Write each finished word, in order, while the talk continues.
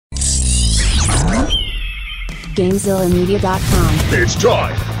GameZillaMedia.com. It's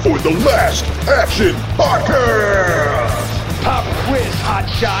time for the Last Action Podcast! Pop quiz,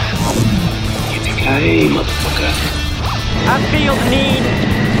 hotshot. Yippee-ki-yay, motherfucker. I feel the need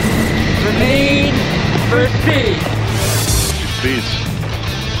for speed. Speeds,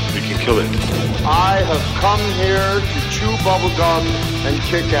 we can kill it. I have come here to chew bubblegum and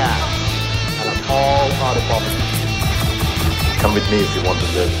kick ass. And I'm all out of bubblegum. Come with me if you want to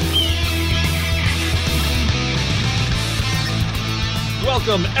live.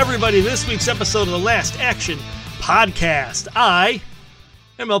 Welcome, everybody, to this week's episode of the Last Action Podcast. I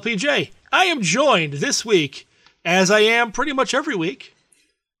am LPJ. I am joined this week, as I am pretty much every week,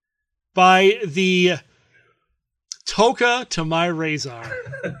 by the Toka to my Razor.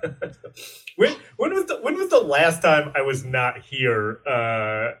 When was the last time I was not here?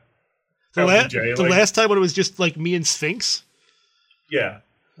 The last time when it was just like me and Sphinx? Yeah.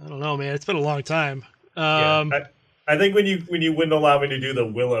 I don't know, man. It's been a long time. I think when you wouldn't allow me to do the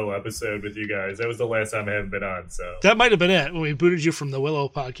Willow episode with you guys, that was the last time I haven't been on. So that might have been it when we booted you from the Willow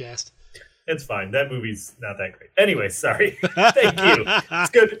podcast. It's fine. That movie's not that great. Anyway, sorry. Thank you.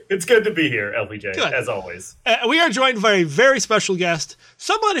 It's good to be here, LPJ, Good. as always. We are joined by a very special guest,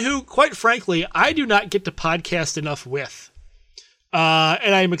 someone who, quite frankly, I do not get to podcast enough with.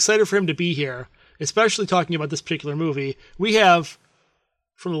 And I'm excited for him to be here, especially talking about this particular movie. We have,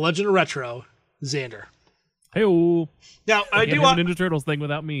 from The Legend of Retro, Xander. Hey-o. Now, I do want Ninja Turtles thing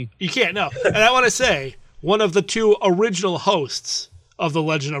without me. You can't, no. And I want to say, one of the two original hosts of The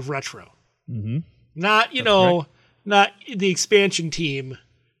Legend of Retro. Mm-hmm. Not, not the expansion team,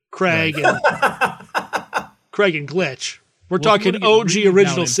 Craig and Glitch. We're talking OG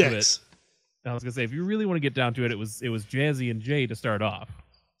original 6. I was gonna say, if you really want to get down to it, it was Jazzy and Jay to start off.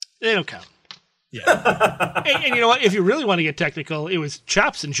 They don't count. Yeah. and you know what? If you really want to get technical, it was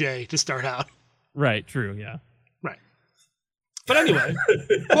Chops and Jay to start out. Right. True. Yeah. Right. But anyway,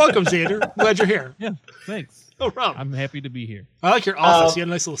 welcome, Xander. Glad you're here. Yeah. Thanks. No problem. I'm happy to be here. I like your office. You had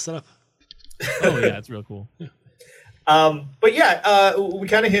a nice little setup. Oh yeah, it's real cool. We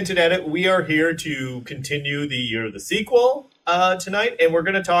kind of hinted at it. We are here to continue the sequel tonight, and we're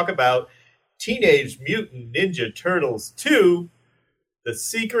going to talk about Teenage Mutant Ninja Turtles 2: The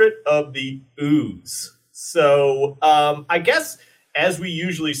Secret of the Ooze. So, I guess as we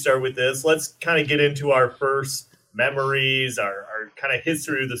usually start with this, let's kind of get into our first memories, our kind of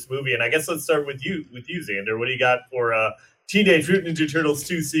history of this movie, and I guess let's start with you, Xander. What do you got for Teenage Mutant Ninja Turtles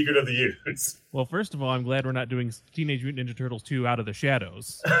 2: Secret of the Ooze? Well, first of all, I'm glad we're not doing Teenage Mutant Ninja Turtles 2 Out of the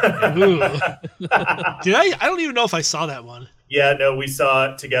Shadows. Ooh. Did I don't even know if I saw that one. Yeah, no, we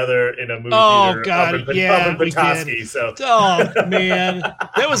saw it together in a movie theater. God, up in we did. So. Oh man,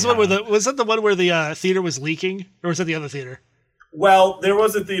 that was one where was that the one where the theater was leaking, or was that the other theater? Well, there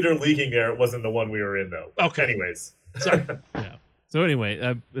was a theater leaking there. It wasn't the one we were in, though. Okay. Anyways. Sorry. Yeah. So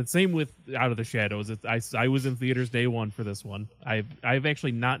anyway, the same with Out of the Shadows. I was in theaters day one for this one. I've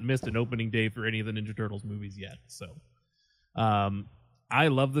actually not missed an opening day for any of the Ninja Turtles movies yet. So, I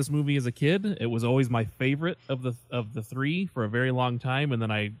loved this movie as a kid. It was always my favorite of the three for a very long time. And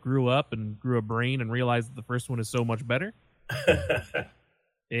then I grew up and grew a brain and realized that the first one is so much better.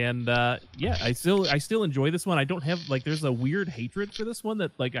 And I still enjoy this one. I don't have there's a weird hatred for this one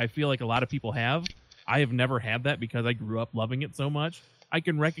that I feel like a lot of people have. I have never had that because I grew up loving it so much. I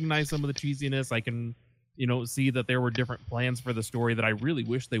can recognize some of the cheesiness. I can, see that there were different plans for the story that I really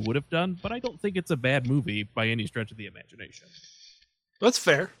wish they would have done, but I don't think it's a bad movie by any stretch of the imagination. That's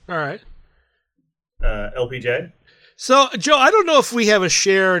fair. All right. LPJ? So, Joe, I don't know if we have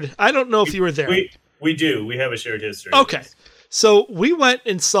I don't know if you were there. We do. We have a shared history. Okay. So we went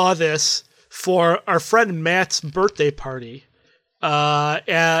and saw this for our friend Matt's birthday party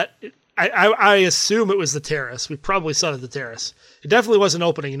at I assume it was the Terrace. We probably saw it at the Terrace. It definitely wasn't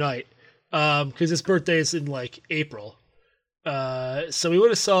opening night because his birthday is in April. So we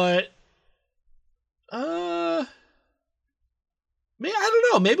would have saw it. I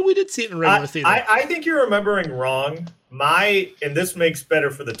don't know. Maybe we did see it in regular theater. I think you're remembering wrong. And this makes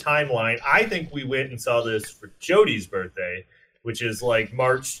better for the timeline. I think we went and saw this for Jody's birthday, which is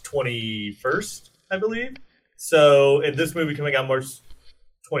March 21st, I believe. So, and this movie coming out March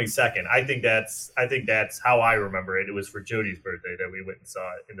 22nd. I think that's how I remember it. It was for Jody's birthday that we went and saw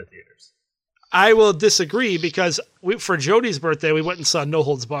it in the theaters. I will disagree because for Jody's birthday we went and saw No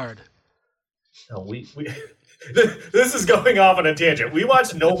Holds Barred. No, we this is going off on a tangent. We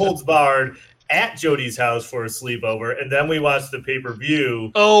watched No Holds Barred at Jody's house for a sleepover, and then we watched the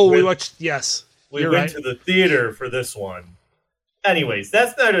pay-per-view. Oh, we watched, yes. We went to the theater for this one. Anyways,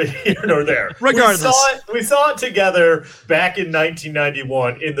 that's neither here nor there. Regardless. We saw it together back in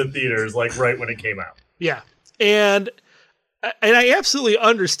 1991 in the theaters, right when it came out. Yeah. And I absolutely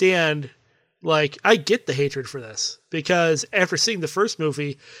understand, like, I get the hatred for this, because after seeing the first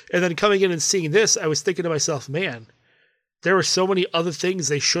movie and then coming in and seeing this, I was thinking to myself, man, there were so many other things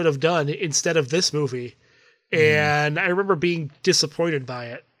they should have done instead of this movie. And I remember being disappointed by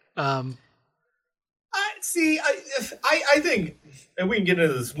it. I think, and we can get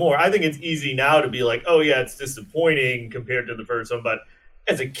into this more, I think it's easy now to be like, oh yeah, it's disappointing compared to the first one, but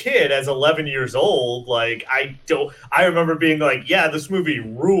as a kid, as 11 years old, like, I remember being like, yeah, this movie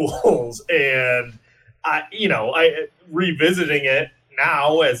rules, and I revisiting it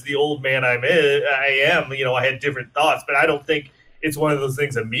now as the old man I am, I had different thoughts, but I don't think it's one of those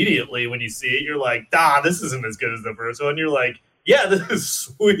things immediately when you see it, you're like, this isn't as good as the first one. You're like, yeah, this is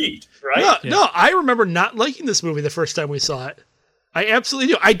sweet, right? No, I remember not liking this movie the first time we saw it. I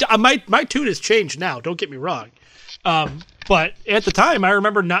absolutely do. My tune has changed now, don't get me wrong. But at the time, I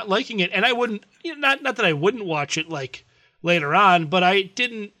remember not liking it, and I wouldn't, not that I wouldn't watch it like later on, but I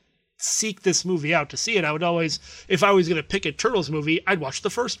didn't seek this movie out to see it. I would always, if I was going to pick a Turtles movie, I'd watch the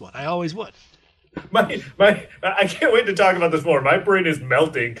first one. I always would. I can't wait to talk about this more. My brain is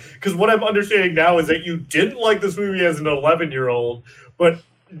melting because what I'm understanding now is that you didn't like this movie as an 11-year-old, but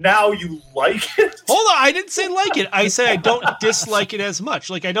now you like it. Hold on, I didn't say like it. I said I don't dislike it as much.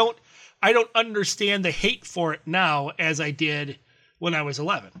 Like I don't understand the hate for it now as I did when I was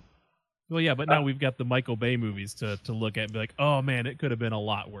 11. Well, yeah, but now we've got the Michael Bay movies to look at and be like, oh man, it could have been a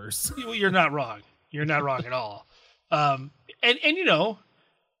lot worse. You're not wrong. You're not wrong at all. And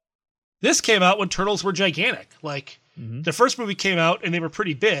this came out when Turtles were gigantic. Like, the first movie came out and they were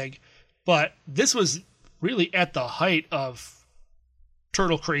pretty big, but this was really at the height of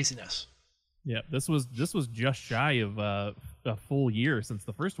Turtle craziness. Yeah, this was just shy of a full year since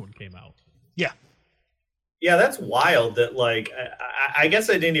the first one came out. Yeah. Yeah, that's wild that, like, I guess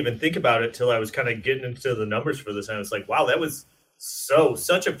I didn't even think about it till I was kind of getting into the numbers for this, and I was like, wow, that was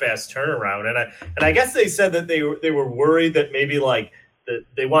such a fast turnaround. And I guess they said that they were worried that maybe, like, that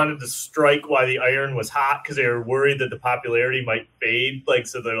they wanted to strike while the iron was hot because they were worried that the popularity might fade. Like,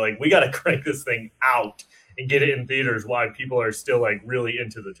 so they're like, we got to crank this thing out and get it in theaters while people are still, like, really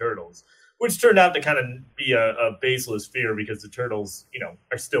into the Turtles, which turned out to kind of be a baseless fear because the Turtles,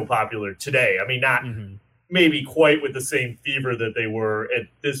 are still popular today. I mean, not maybe quite with the same fever that they were at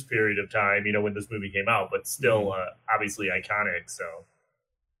this period of time, when this movie came out, but still obviously iconic. So,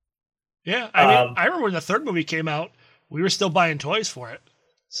 yeah, I mean, I remember when the third movie came out, we were still buying toys for it.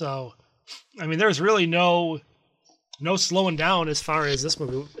 So, I mean, there's really no slowing down as far as this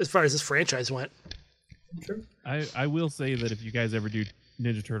franchise went. Sure. I will say that if you guys ever do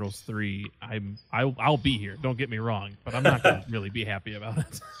Ninja Turtles 3, I'll be here. Don't get me wrong, but I'm not going to really be happy about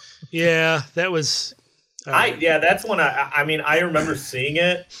it. Yeah, that was. That's one. I remember seeing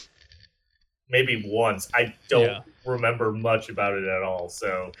it maybe once. I don't remember much about it at all.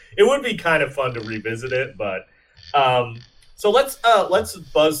 So it would be kind of fun to revisit it, but. So let's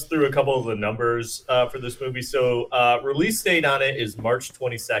buzz through a couple of the numbers for this movie. So release date on it is March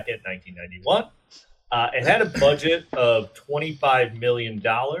 22nd, 1991. It had a budget of $25 million.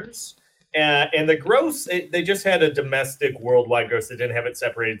 And the gross, they just had a domestic worldwide gross. They didn't have it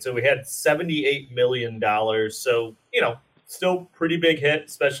separated. So we had $78 million. So, still pretty big hit,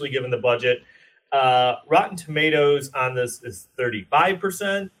 especially given the budget. Rotten Tomatoes on this is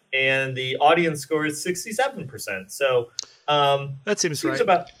 35%. And the audience score is 67%. So that seems right.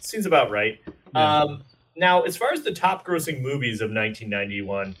 Seems about right. Yeah. Now, as far as the top grossing movies of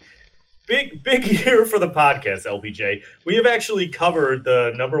 1991, big year for the podcast, LPJ. We have actually covered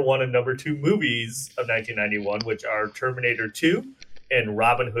the number 1 and number 2 movies of 1991, which are Terminator 2 and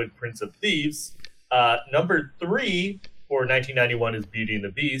Robin Hood, Prince of Thieves. Number 3 for 1991 is Beauty and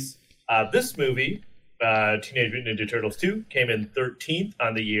the Beast. This movie, Teenage Mutant Ninja Turtles 2, came in 13th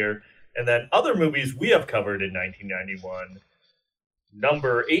on the year. And then other movies we have covered in 1991.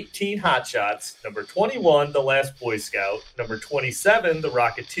 Number 18, Hot Shots. Number 21, The Last Boy Scout. Number 27, The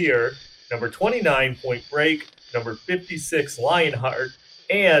Rocketeer. Number 29, Point Break. Number 56, Lionheart.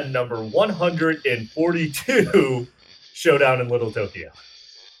 And number 142, Showdown in Little Tokyo.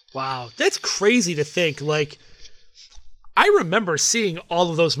 Wow, that's crazy to think. Like, I remember seeing all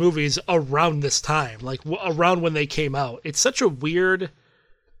of those movies around this time, like around when they came out. It's such a weird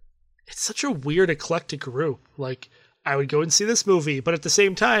eclectic group. Like, I would go and see this movie, but at the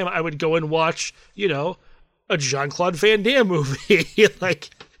same time, I would go and watch, a Jean-Claude Van Damme movie. Like,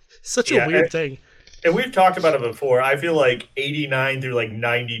 such a weird thing. And we've talked about it before. I feel like 89 through like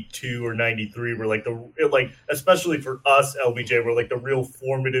 92 or 93 were like especially for us, LBJ, were like the real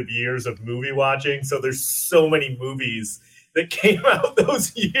formative years of movie watching. So there's so many movies that came out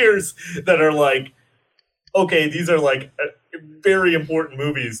those years that are like okay, these are like very important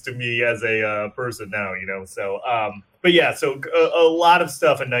movies to me as a person now, you know. So, but yeah, so a lot of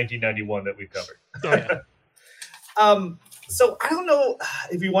stuff in 1991 that we've covered. Oh, yeah. So I don't know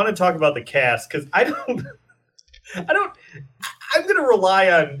if you want to talk about the cast because I don't. I'm going to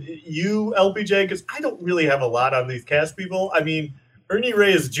rely on you, LPJ, because I don't really have a lot on these cast people. I mean, Ernie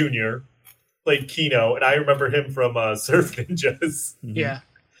Reyes Jr. played Keno, and I remember him from Surf Ninjas. Yeah,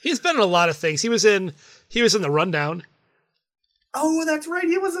 he's been in a lot of things. He was in The Rundown. Oh, that's right.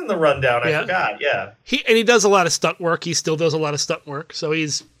 He was in The Rundown. I forgot. Yeah. He does a lot of stunt work. He still does a lot of stunt work. So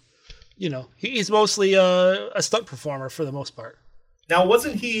he's mostly a stunt performer for the most part. Now,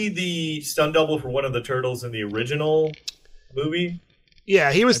 wasn't he the stunt double for one of the turtles in the original movie?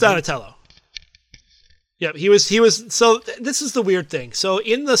 Yeah, he was Donatello. Yep, he was. So this is the weird thing. So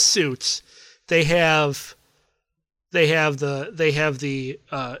in the suits, they have the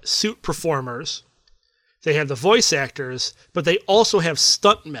suit performers, they have the voice actors, but they also have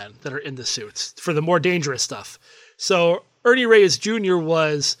stuntmen that are in the suits for the more dangerous stuff. So Ernie Reyes Jr.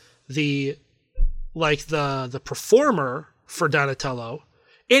 was the performer for Donatello,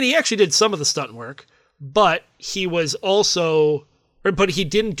 and he actually did some of the stunt work, but he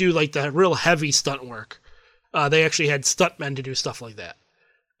didn't do like the real heavy stunt work. They actually had stuntmen to do stuff like that.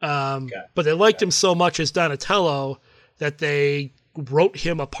 But they liked him so much as Donatello that they wrote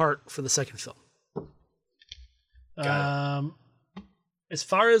him a part for the second film. As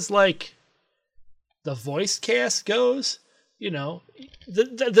far as like the voice cast goes, you know,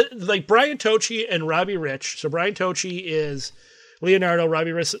 like Brian Tochi and Robbie Rich. So Brian Tochi is Leonardo,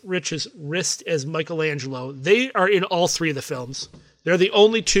 Robbie Rich is Wrist as Michelangelo. They are in all three of the films. They're the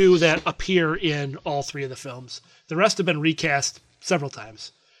only two that appear in all three of the films. The rest have been recast several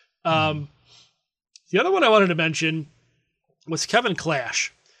times. The other one I wanted to mention was Kevin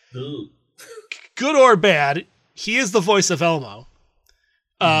Clash. Ooh. Good or bad, he is the voice of Elmo.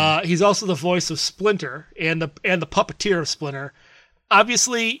 He's also the voice of Splinter and the puppeteer of Splinter.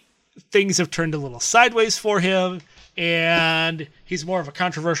 Obviously, things have turned a little sideways for him, and he's more of a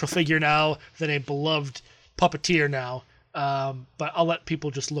controversial figure now than a beloved puppeteer now. But I'll let people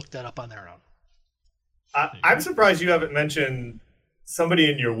just look that up on their own. I'm surprised you haven't mentioned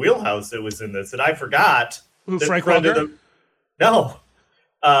somebody in your wheelhouse that was in this, and I forgot. Who, Frank Welker? No.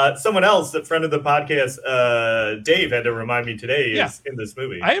 Someone else, a friend of the podcast, Dave, had to remind me today is in this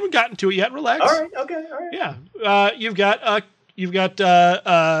movie. I haven't gotten to it yet. Relax. All right. Okay. All right. Yeah. You've got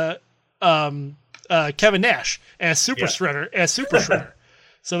Kevin Nash as Super Shredder.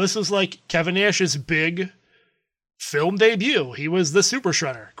 So this was like Kevin Nash's big film debut. He was the Super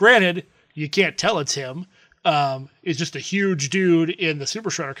Shredder. Granted, you can't tell it's him. It's just a huge dude in the Super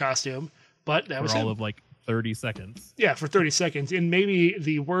Shredder costume, but that was for all him. of like 30 seconds. Yeah, for 30 seconds in maybe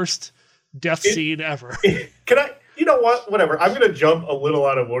the worst death scene ever. Can I? You know what? Whatever. I'm going to jump a little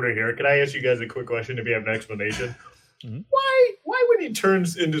out of order here. Can I ask you guys a quick question if you have an explanation? Mm-hmm. Why when he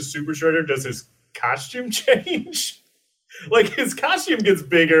turns into Super Shredder does his costume change? Like his costume gets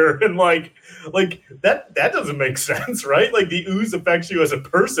bigger and like that doesn't make sense, right? Like the ooze affects you as a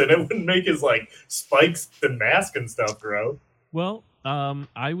person. It wouldn't make his like spikes and mask and stuff grow. Well,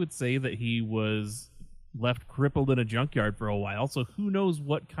 I would say that he was left crippled in a junkyard for a while, so who knows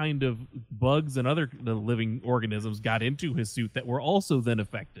what kind of bugs and other living organisms got into his suit that were also then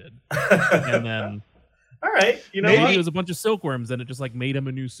affected. And then all right, you know, maybe it was a bunch of silkworms and it just like made him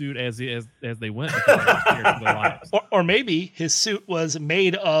a new suit as they went. Their lives. Or maybe his suit was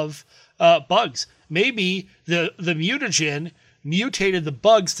made of bugs. Maybe the mutagen mutated the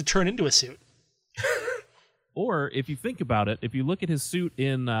bugs to turn into a suit. Or if you think about it, if you look at his suit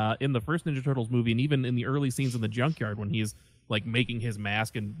in the first Ninja Turtles movie, and even in the early scenes in the junkyard when he's like making his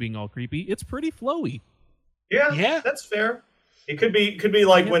mask and being all creepy, it's pretty flowy. Yeah, that's fair. It could be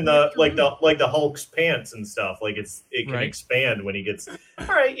like when the Hulk's pants and stuff. Like it can expand when he gets. All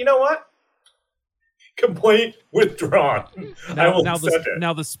right, you know what? Complaint withdrawn.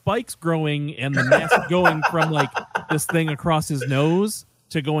 Now the spikes growing and the mask going from like this thing across his nose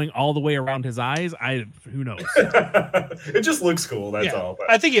to going all the way around his eyes, who knows? It just looks cool. That's all. But,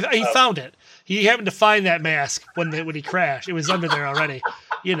 I think he found it. He happened to find that mask when he crashed. It was under there already.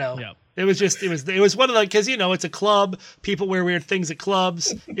 You know, it was one of the, because you know it's a club. People wear weird things at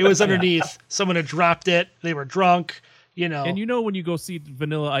clubs. It was underneath. Someone had dropped it. They were drunk. You know, and you know when you go see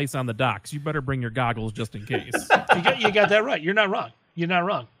Vanilla Ice on the docks, you better bring your goggles just in case. You got that right. You're not wrong.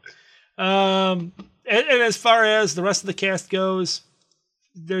 And as far as the rest of the cast goes,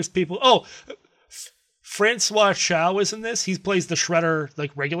 there's people. Oh, Francois Chow is in this. He plays the Shredder,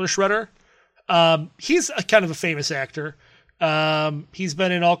 like regular Shredder. He's a kind of a famous actor. He's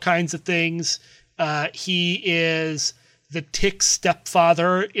been in all kinds of things. He is the Tick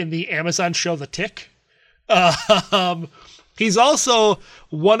stepfather in the Amazon show The Tick. He's also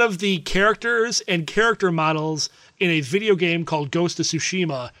one of the characters and character models in a video game called Ghost of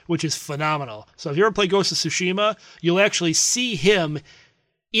Tsushima, which is phenomenal. So if you ever play Ghost of Tsushima, you'll actually see him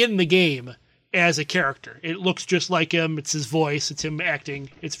in the game as a character. It looks just like him. It's his voice. It's him acting.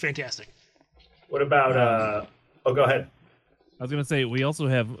 It's fantastic. What about? Go ahead. I was going to say, we also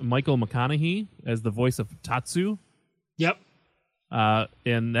have Michael McConaughey as the voice of Tatsu. Yep.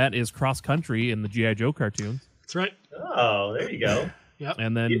 And that is Cross Country in the G.I. Joe cartoons. That's right. Oh, there you go. Yep.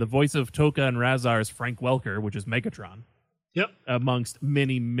 And then the voice of Toka and Razar is Frank Welker, which is Megatron. Yep. Amongst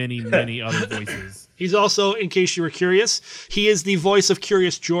many, many, many other voices. He's also, in case you were curious, he is the voice of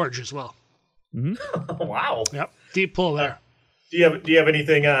Curious George as well. Mm-hmm. Wow. Yep. Deep pull there. Do you have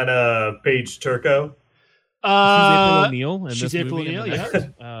anything on Paige Turco? She's April O'Neil in she's this April movie. O'Neil,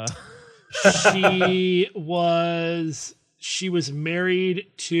 yeah. She was married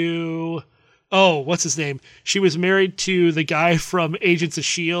to... Oh, what's his name? She was married to the guy from Agents of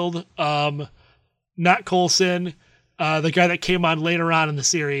S.H.I.E.L.D., not Coulson, the guy that came on later on in the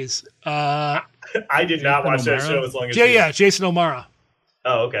series. I did not watch that show as long as Jason O'Mara.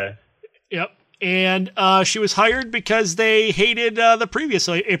 Oh, okay. Yep. And she was hired because they hated the previous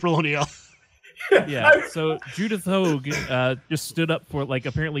April O'Neil. Yeah. So Judith Hogue just stood up for, like,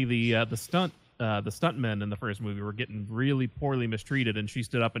 apparently the stuntmen in the first movie were getting really poorly mistreated, and she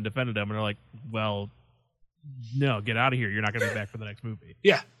stood up and defended them. And they're like, "Well, no, get out of here! You're not going to be back for the next movie."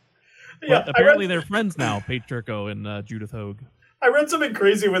 Yeah. Yeah. Apparently, they're friends now. Paige Turco and Judith Hogue. I read something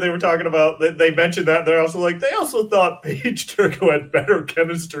crazy where they were talking about, they mentioned that they're also like, they also thought Paige Turco had better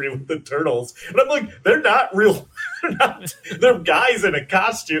chemistry with the Turtles. And I'm like, they're not real, they're guys in a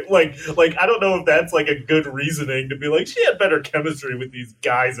costume. Like, I don't know if that's like a good reasoning to be like, she had better chemistry with these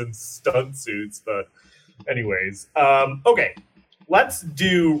guys in stunt suits. But anyways, okay. Let's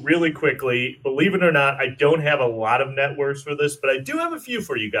do really quickly. Believe it or not, I don't have a lot of net worths for this, but I do have a few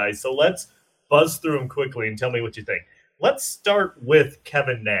for you guys. So let's buzz through them quickly and tell me what you think. Let's start with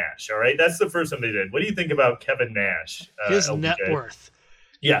Kevin Nash, all right? That's the first one they did. What do you think about Kevin Nash? His LBJ? net worth.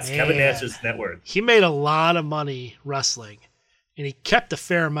 Yes, Man. Kevin Nash's net worth. He made a lot of money wrestling, and he kept a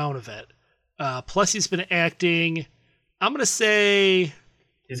fair amount of it. Plus, he's been acting, I'm going to say...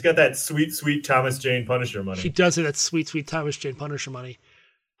 He's got that sweet, sweet Thomas Jane Punisher money. He does have that sweet, sweet Thomas Jane Punisher money.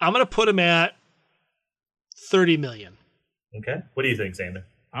 I'm going to put him at $30 million. Okay. What do you think, Xander?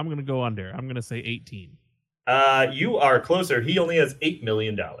 I'm going to go under. I'm going to say 18. You are closer. He only has $8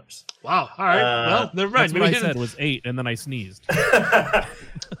 million. Wow. All right. Well, never mind. That's what I said was 8, and then I sneezed.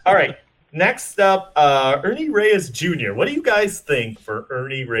 All right. Next up, Ernie Reyes Jr. What do you guys think for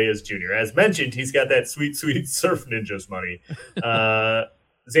Ernie Reyes Jr.? As mentioned, he's got that sweet, sweet Surf Ninjas money.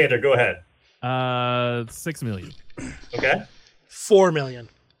 Xander, go ahead. $6 million. Okay. $4 million.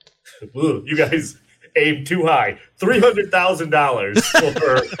 Ooh, you guys aim too high. $300,000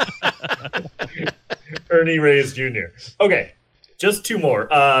 for Ernie Reyes Jr. Okay, just two more.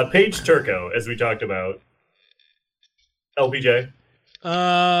 Paige Turco, as we talked about. LBJ.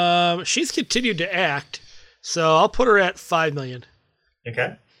 She's continued to act, so I'll put her at $5 million.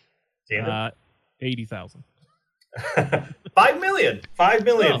 Okay. Xander? 80,000. $5 million. $5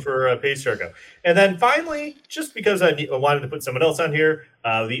 million for Paige Turco. And then finally, just because I wanted to put someone else on here,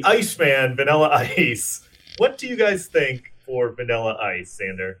 the Iceman, Vanilla Ice. What do you guys think for Vanilla Ice,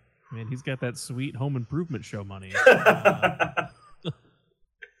 Xander? Man, he's got that sweet Home Improvement show money.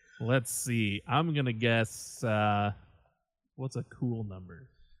 Let's see. I'm going to guess, what's a cool number?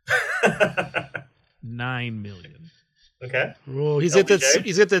 $9 million. Okay. Oh, he's got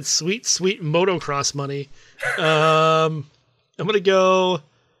that sweet, sweet motocross money. I'm gonna go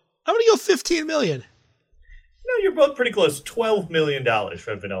 15 million. No, you're both pretty close. $12 million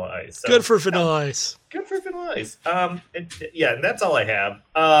for Vanilla Ice. So, good for Vanilla Ice. Good for Vanilla Ice. And that's all I have.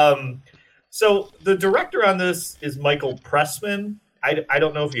 So the director on this is Michael Pressman. I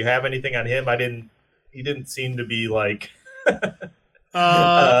don't know if you have anything on him. He didn't seem to be like.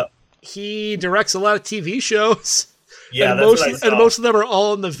 He directs a lot of TV shows. Yeah, and most of them are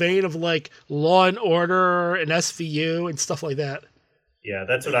all in the vein of like Law and Order and SVU and stuff like that. Yeah,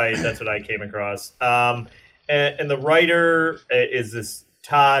 that's what I came across. And the writer is this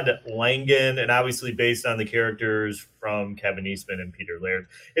Todd Langen, and obviously based on the characters from Kevin Eastman and Peter Laird.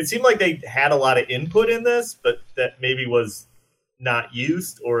 It seemed like they had a lot of input in this, but that maybe was not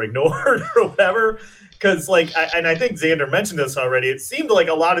used or ignored or whatever. Because I think Xander mentioned this already. It seemed like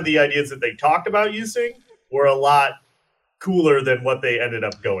a lot of the ideas that they talked about using were a lot cooler than what they ended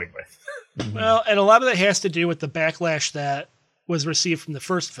up going with. Well, and a lot of that has to do with the backlash that was received from the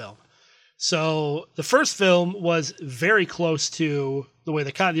first film. So the first film was very close to the way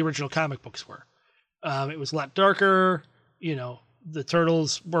the original comic books were. It was a lot darker. The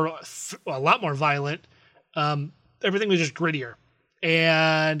turtles were a lot more violent. Everything was just grittier.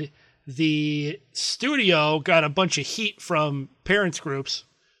 And the studio got a bunch of heat from parents groups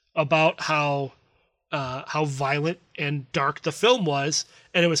about how violent and dark the film was.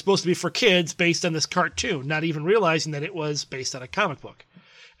 And it was supposed to be for kids based on this cartoon, not even realizing that it was based on a comic book.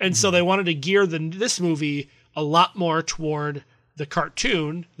 And so they wanted to gear this movie a lot more toward the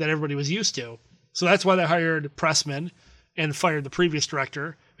cartoon that everybody was used to. So that's why they hired Pressman and fired the previous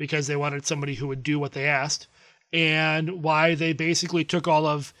director, because they wanted somebody who would do what they asked, and why they basically took all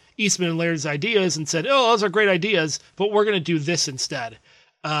of Eastman and Laird's ideas and said, oh, those are great ideas, but we're going to do this instead.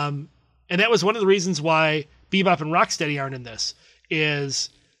 And that was one of the reasons why Bebop and Rocksteady aren't in this,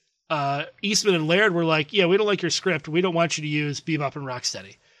 is Eastman and Laird were like, yeah, we don't like your script. We don't want you to use Bebop and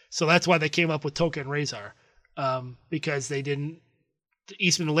Rocksteady. So that's why they came up with Toka and Razor, because Eastman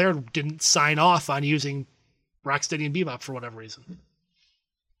and Laird didn't sign off on using Rocksteady and Bebop for whatever reason.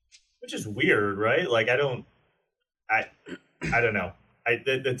 Which is weird, right? Like, I don't know.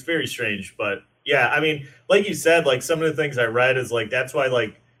 That's very strange, but yeah, I mean, like you said, like some of the things I read is like, that's why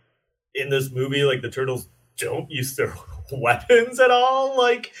like in this movie, like the turtles don't use their weapons at all.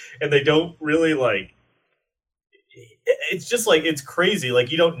 Like, and they don't really like, it's just like, it's crazy.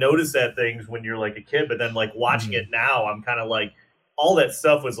 Like you don't notice that things when you're like a kid, but then like watching it now, I'm kind of like, all that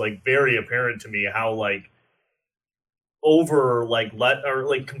stuff was like very apparent to me, how like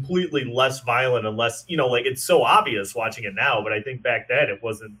completely less violent and less, like it's so obvious watching it now, but I think back then it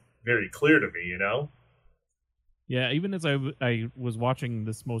wasn't very clear to me, Yeah, even as I was watching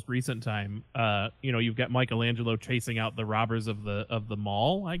this most recent time, you've got Michelangelo chasing out the robbers of the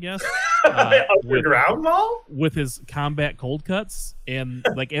mall, I guess. Underground mall? With his combat cold cuts, and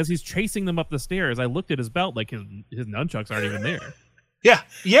like as he's chasing them up the stairs, I looked at his belt, like his nunchucks aren't even there.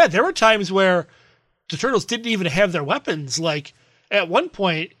 Yeah, there were times where the turtles didn't even have their weapons. Like at one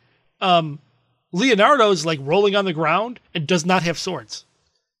point, Leonardo's like rolling on the ground and does not have swords.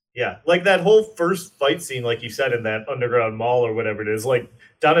 Yeah, like that whole first fight scene, like you said, in that underground mall or whatever it is, like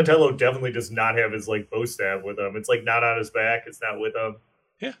Donatello definitely does not have his like bow staff with him. It's like not on his back. It's not with him.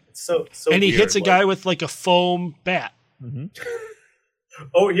 Yeah, it's so. And he weird. hits a guy with like a foam bat. Mm-hmm.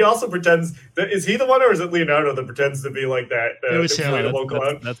 Oh, he also pretends that, is he the one or is it Leonardo that pretends to be like that? It was him.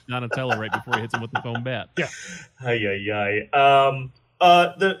 That's Donatello right before he hits him with the foam bat. Yeah. I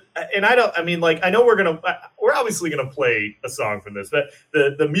know we're obviously gonna play a song from this, but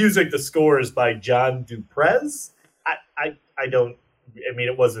the music, the score is by John Duprez.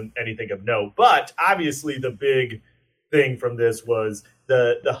 It wasn't anything of note, but obviously the big thing from this was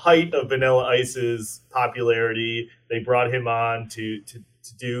the height of Vanilla Ice's popularity. They brought him on to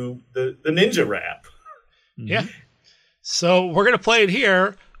do the ninja rap. Yeah. So we're gonna play it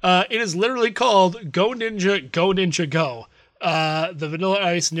here. It is literally called Go Ninja, Go Ninja, Go. The Vanilla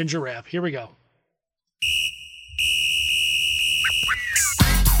Ice ninja rap. Here we go.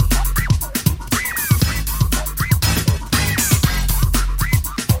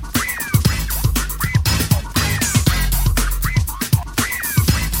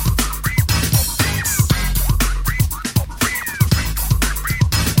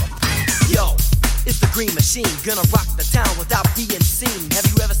 Green Machine, gonna rock the town without being seen. Have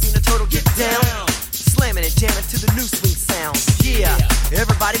you ever seen a turtle get down? Slamming and jamming to the new swing sound. Yeah,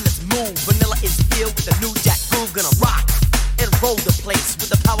 everybody let's move. Vanilla is filled with the new jack groove. Gonna rock and roll the place with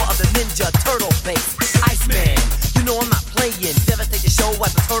the power of the Ninja Turtle bass. Iceman, you know I'm not playing. Devastate the show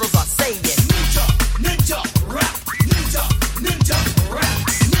what the turtles are saying. Ninja, ninja, rap. Ninja, ninja, rap.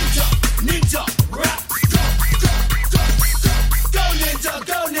 Ninja, ninja, rap. Go, go, go, go. Go ninja,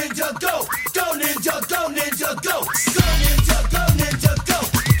 go ninja, go. Go ninja, go ninja, go. Go ninja, go ninja, go.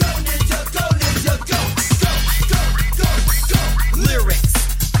 Go ninja, go ninja, go. Go, go, go, go. Lyrics,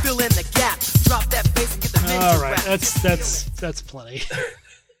 fill in the gap. Drop that bass and get the ninja. All right, that's plenty.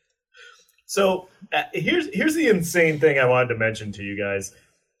 So here's the insane thing I wanted to mention to you guys.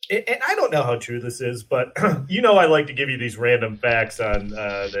 And I don't know how true this is, but I like to give you these random facts on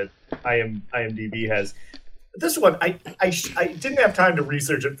that IMDb has. This one, I didn't have time to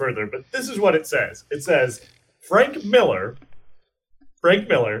research it further, but this is what it says. It says Frank Miller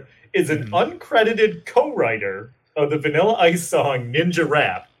is an uncredited co-writer of the Vanilla Ice song Ninja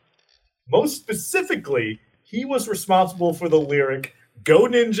Rap. Most specifically, he was responsible for the lyric, Go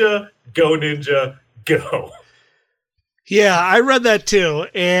Ninja, Go Ninja, Go. Yeah, I read that too,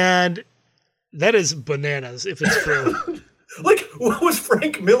 and that is bananas if it's true. Like, what was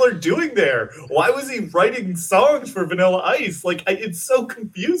Frank Miller doing there? Why was he writing songs for Vanilla Ice? Like, it's so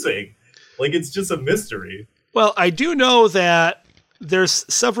confusing. Like, it's just a mystery. Well, I do know that there's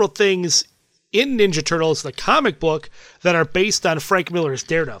several things in Ninja Turtles, the comic book, that are based on Frank Miller's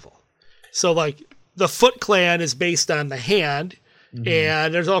Daredevil. So, like, the Foot Clan is based on the hand,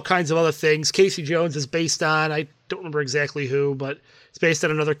 and there's all kinds of other things. Casey Jones is based on, I don't remember exactly who, but it's based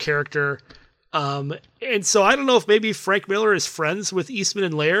on another character. And so I don't know if maybe Frank Miller is friends with Eastman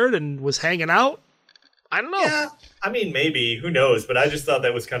and Laird and was hanging out. I don't know. Yeah, I mean, maybe. Who knows? But I just thought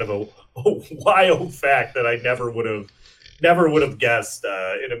that was kind of a wild fact that I never would have guessed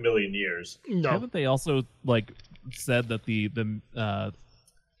in a million years. No. Haven't they also like said that the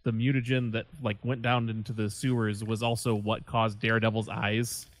mutagen that like went down into the sewers was also what caused Daredevil's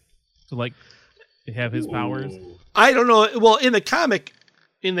eyes to like have his powers? I don't know. Well, in the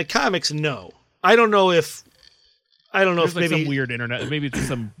comics, no. I don't know if There's like maybe some weird internet, maybe it's just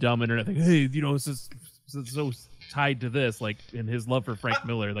some dumb internet thing. Hey, you know, it's so tied to this, like in his love for Frank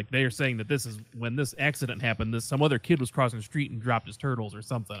Miller. Like they are saying that this is when this accident happened. Some other kid was crossing the street and dropped his turtles or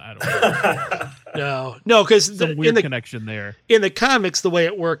something. I don't know. no, because some weird connection there. In the comics, the way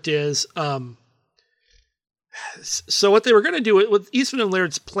it worked is, so what they were going to do, what Eastman and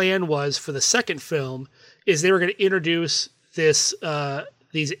Laird's plan was for the second film, is they were going to introduce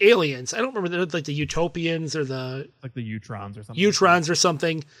these aliens. I don't remember, they're like the Utopians or the Utrons or something. Utrons or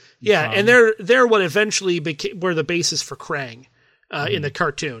something. Yeah, and they're what eventually were the basis for Krang in the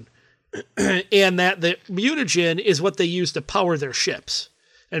cartoon. And that the mutagen is what they use to power their ships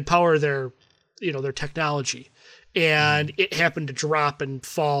and power their technology. And it happened to drop and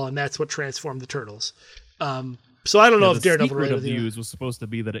fall, and that's what transformed the turtles. So I don't know if Daredevil the secret of the use was supposed to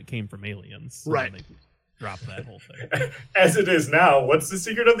be that it came from aliens. Right. Drop that whole thing. As it is now, what's the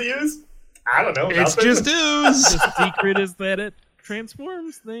secret of the ooze? I don't know. It's just ooze. The secret is that it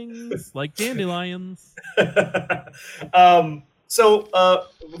transforms things like dandelions. So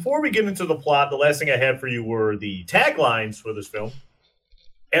before we get into the plot, the last thing I had for you were the taglines for this film.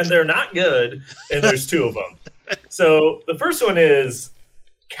 And they're not good, and there's two of them. So the first one is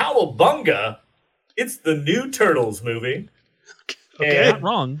Cowabunga. It's the new Turtles movie. Okay. Not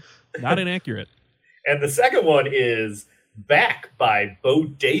wrong. Not inaccurate. And the second one is Back by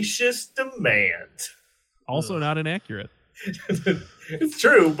Bodacious Demand. Also not inaccurate. It's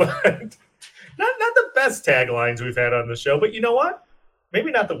true, but not the best taglines we've had on the show. But you know what?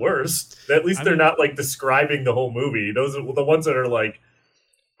 Maybe not the worst. At least they're not like describing the whole movie. Those are the ones that are like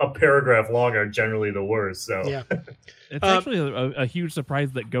a paragraph long are generally the worst. So yeah, it's actually a huge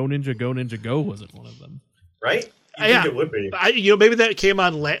surprise that Go Ninja Go Ninja Go wasn't one of them. Right? You think it would be. Maybe that came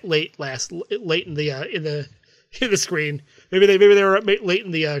on late in the screen. Maybe they were late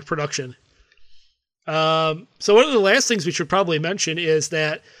in the production. So one of the last things we should probably mention is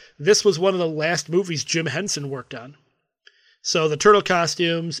that this was one of the last movies Jim Henson worked on. So the turtle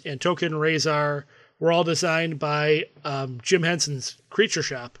costumes and Token and Razor were all designed by Jim Henson's Creature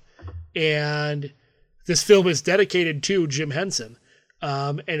Shop, and this film is dedicated to Jim Henson.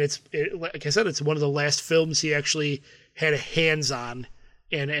 And like I said, it's one of the last films he actually had hands on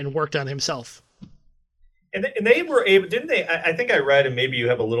and worked on himself. And they were able, didn't they? I think I read, and maybe you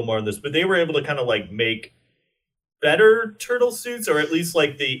have a little more on this, but they were able to kind of like make better turtle suits, or at least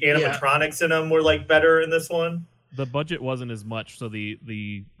like the animatronics in them were like better in this one. The budget wasn't as much, so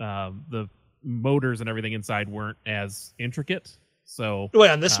the motors and everything inside weren't as intricate. So wait,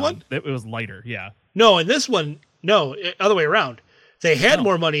 on this one, it was lighter. Yeah. No, in this one, no, other way around. They had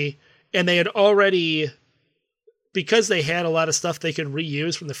more money, and they had already, because they had a lot of stuff they could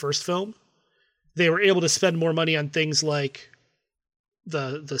reuse from the first film, they were able to spend more money on things like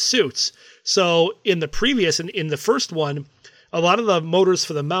the suits. So in the first one, a lot of the motors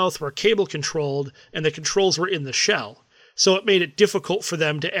for the mouth were cable controlled, and the controls were in the shell. So it made it difficult for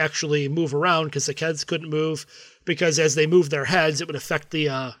them to actually move around because the heads couldn't move, because as they moved their heads, it would affect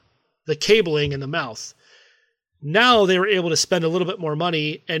the cabling in the mouth. Now they were able to spend a little bit more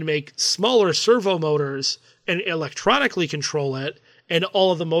money and make smaller servo motors and electronically control it, and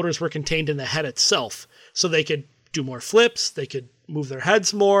all of the motors were contained in the head itself. So they could do more flips, they could move their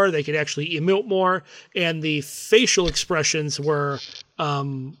heads more, they could actually emote more, and the facial expressions were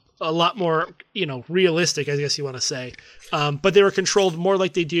a lot more, realistic, I guess you want to say. But they were controlled more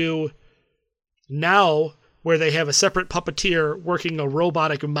like they do now, where they have a separate puppeteer working a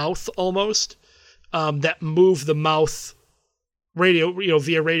robotic mouth almost. That move the mouth radio,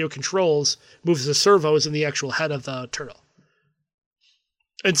 via radio controls, moves the servos in the actual head of the turtle.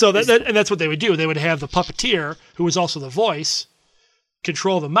 And so that's what they would do. They would have the puppeteer, who was also the voice,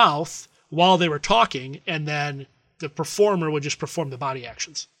 control the mouth while they were talking, and then the performer would just perform the body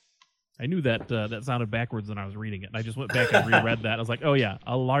actions. I knew that that sounded backwards when I was reading it. And I just went back and reread that. I was like, oh yeah,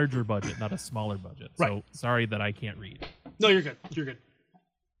 a larger budget, not a smaller budget. Right. So sorry that I can't read. No, you're good. You're good.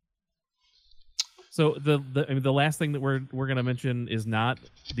 So the last thing that we're gonna mention is not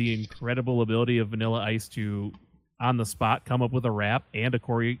the incredible ability of Vanilla Ice to on the spot come up with a rap and a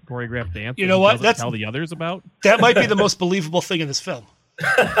choreographed dance. You know what? That's tell the others about. That might be the most believable thing in this film.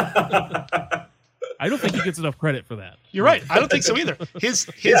 I don't think he gets enough credit for that. You're right. I don't think so either. His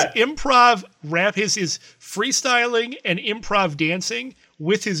improv rap, his freestyling and improv dancing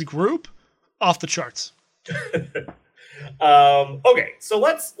with his group, off the charts. Okay, so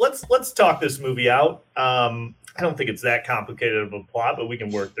let's talk this movie out. I don't think it's that complicated of a plot, but we can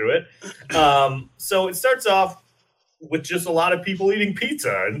work through it. So it starts off with just a lot of people eating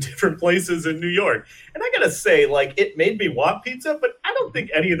pizza in different places in New York. And I gotta say, like, it made me want pizza, but I don't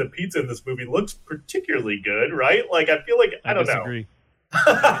think any of the pizza in this movie looks particularly good, right? Like, I feel like, I don't disagree.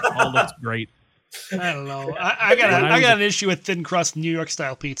 know. All looks great. I don't know. I got an issue with thin crust New York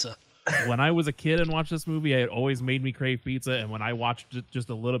style pizza. When I was a kid and watched this movie, it always made me crave pizza. And when I watched it just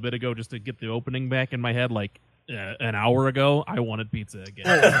a little bit ago, just to get the opening back in my head, like an hour ago, I wanted pizza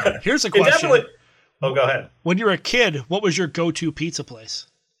again. Here's a question. Oh, go ahead. When you were a kid, what was your go-to pizza place?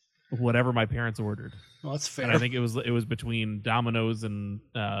 Whatever my parents ordered. Well, that's fair. And I think it was between Domino's and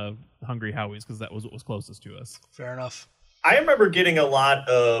Hungry Howie's because that was what was closest to us. Fair enough. I remember getting a lot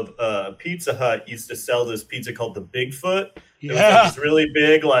of Pizza Hut used to sell this pizza called the Bigfoot. It was like this really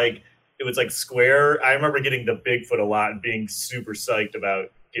big, like, it was like square. I remember getting the Bigfoot a lot and being super psyched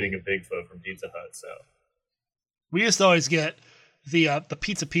about getting a Bigfoot from Pizza Hut. So we used to always get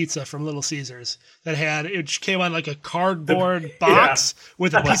the pizza from Little Caesars that had, it came on like a cardboard box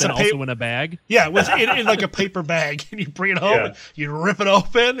with a piece of paper. Also in a bag? Yeah, with in like a paper bag. And you bring it home, and you rip it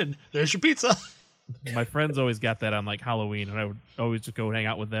open, and there's your pizza. My friends always got that on like Halloween, and I would always just go hang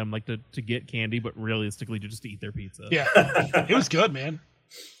out with them, like to get candy, but realistically just to eat their pizza. Yeah, it was good, man.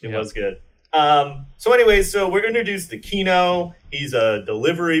 It was good. So anyways, so we're introduced to Kino. He's a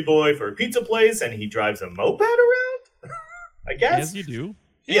delivery boy for a pizza place, and he drives a moped around, I guess. Yes, you do.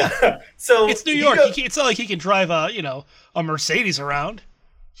 Yeah. So it's New York. It's not like he can drive a Mercedes around.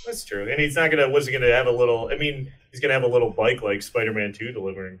 That's true. And he's not gonna. Was he gonna have a little? I mean, he's gonna have a little bike like Spider-Man 2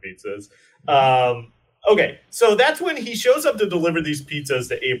 delivering pizzas. Okay, so that's when he shows up to deliver these pizzas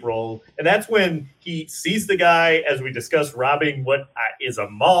to April, and that's when he sees the guy, as we discussed, robbing what is a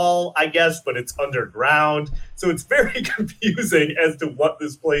mall, I guess, but it's underground. So it's very confusing as to what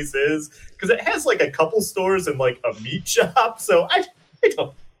this place is, because it has like a couple stores and like a meat shop. So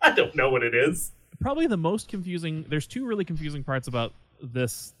I don't know what it is. Probably the most confusing. There's two really confusing parts about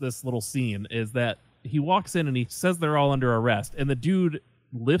this little scene. Is that he walks in and he says they're all under arrest, and the dude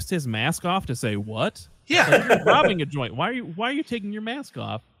lifts his mask off to say, what? Yeah. Like, you're robbing a joint. Why are you taking your mask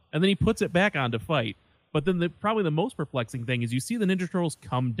off? And then he puts it back on to fight. But then probably the most perplexing thing is you see the Ninja Turtles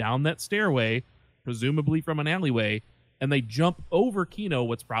come down that stairway, presumably from an alleyway, and they jump over Kino,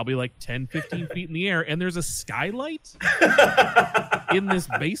 what's probably like 10, 15 feet in the air, and there's a skylight in this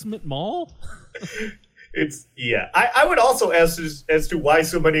basement mall. I would also ask as to why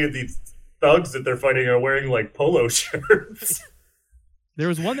so many of these thugs that they're fighting are wearing like polo shirts. There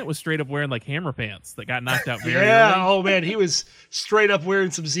was one that was straight up wearing like hammer pants that got knocked out very early. Oh man, he was straight up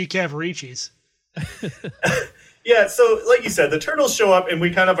wearing some Z Cavaricis. Yeah, so like you said, the Turtles show up and we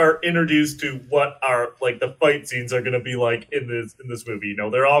kind of are introduced to what our like the fight scenes are going to be like in this movie. You know,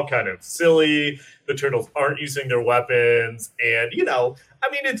 they're all kind of silly. The Turtles aren't using their weapons, and I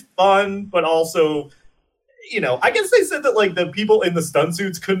mean, it's fun, but also, I guess they said that like the people in the stunt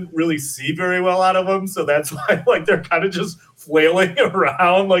suits couldn't really see very well out of them, so that's why like they're kind of just flailing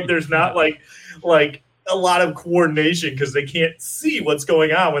around. Like there's not like a lot of coordination because they can't see what's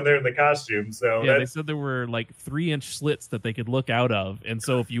going on when they're in the costume. So yeah, they said there were like 3-inch slits that they could look out of, and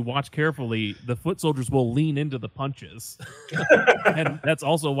so if you watch carefully, the foot soldiers will lean into the punches, and that's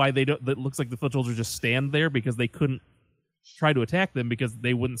also why it looks like the foot soldiers just stand there because they couldn't try to attack them because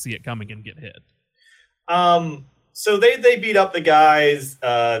they wouldn't see it coming and get hit. So they beat up the guys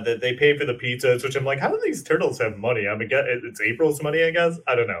that they pay for the pizzas, which I'm like, how do these turtles have money? I mean, it's April's money, I guess.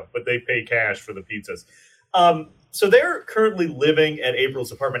 I don't know, but they pay cash for the pizzas. So they're currently living at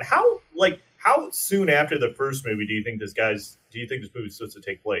April's apartment. How soon after the first movie do you think this movie's supposed to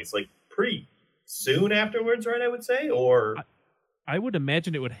take place? Like pretty soon afterwards, right? I would say, or I would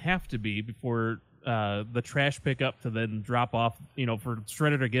imagine it would have to be before the trash pickup to then drop off. For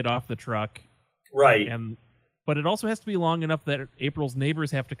Shredder to get off the truck. Right. But it also has to be long enough that April's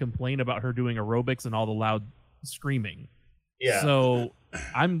neighbors have to complain about her doing aerobics and all the loud screaming. Yeah. So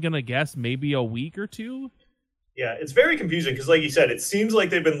I'm going to guess maybe a week or two. Yeah, it's very confusing because, like you said, it seems like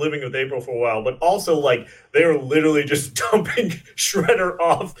they've been living with April for a while, but also like they're literally just dumping Shredder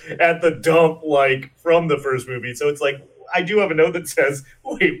off at the dump, like from the first movie. So it's like I do have a note that says,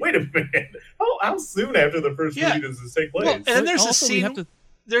 "Wait a minute! How soon after the first movie does this take place?" Well, and there's a Also, we scene. have to-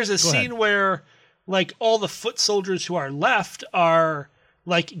 There's a scene where, like, all the foot soldiers who are left are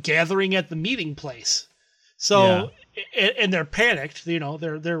like gathering at the meeting place. So, and they're panicked. You know,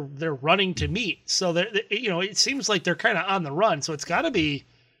 they're running to meet. So it seems like they're kind of on the run. So it's got to be.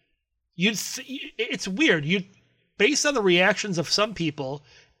 It's weird. Based on the reactions of some people,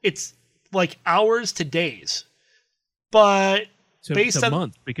 it's like hours to days. But to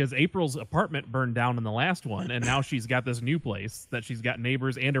months, because April's apartment burned down in the last one, and now she's got this new place that she's got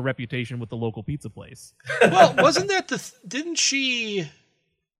neighbors and a reputation with the local pizza place. Well, wasn't that didn't she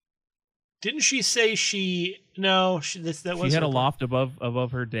say she had a loft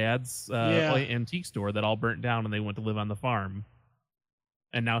above her dad's antique store that all burnt down, and they went to live on the farm.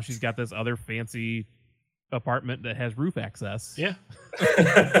 And now she's got this other fancy apartment that has roof access. Yeah.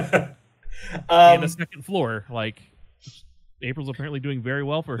 And a second floor. Like, April's apparently doing very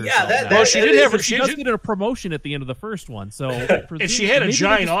well for herself. Well, she did have she does get a promotion at the end of the first one. So and she had a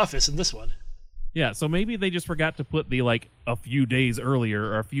giant office in this one. Yeah, so maybe they just forgot to put the like a few days earlier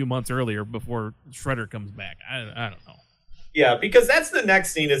or a few months earlier before Shredder comes back. I don't know. Yeah, because that's the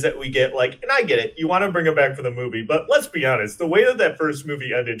next scene is that we get, like, and I get it, you want to bring him back for the movie, but let's be honest, the way that first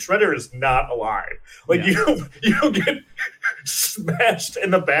movie ended, Shredder is not alive. Like, you don't get smashed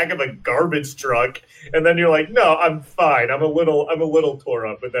in the back of a garbage truck, and then you're like, no, I'm fine, I'm a little tore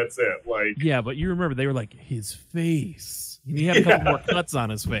up, but that's it. Like, yeah, but you remember they were like, his face. He had a couple more cuts on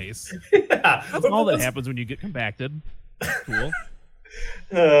his face. Yeah. That's all that happens when you get compacted. Cool.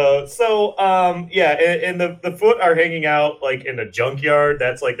 And the Foot are hanging out like in a junkyard.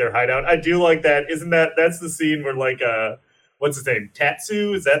 That's like their hideout. I do like that. That's the scene where like what's his name?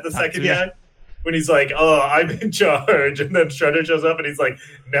 Tatsu? Is that the second guy? When he's like, "Oh, I'm in charge," and then Shredder shows up and he's like,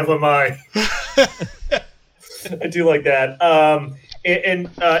 "Never mind." I do like that. And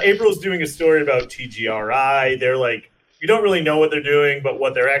April's doing a story about TGRI. They're like, you don't really know what they're doing, but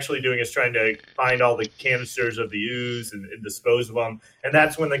what they're actually doing is trying to find all the canisters of the ooze and dispose of them. And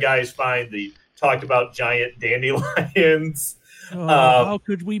that's when the guys find the talked about giant dandelions. How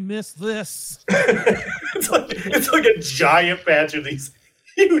could we miss this? It's like a giant patch of these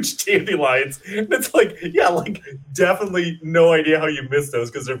huge dandelions. And it's like, definitely no idea how you missed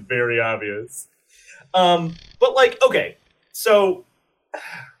those because they're very obvious. But like, okay, so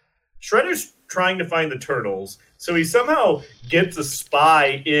Shredder's trying to find the turtles. So he somehow gets a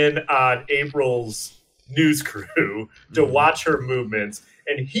spy in on April's news crew to watch her movements.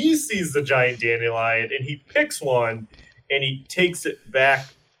 And he sees the giant dandelion and he picks one and he takes it back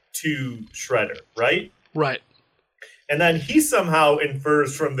to Shredder, right? Right. And then he somehow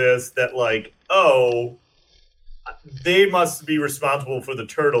infers from this that like, oh, they must be responsible for the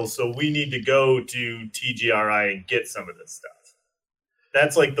turtles, so we need to go to TGRI and get some of this stuff.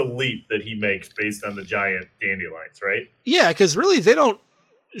 That's like the leap that he makes based on the giant dandelions, right? Yeah, because really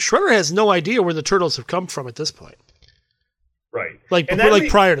Shredder has no idea where the turtles have come from at this point. Right. Like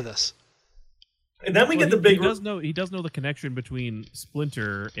prior to this. And then we get the big... He does know the connection between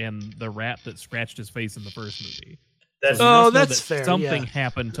Splinter and the rat that scratched his face in the first movie. That's fair. Something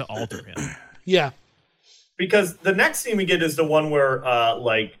happened to alter him. Yeah. Because the next scene we get is the one where,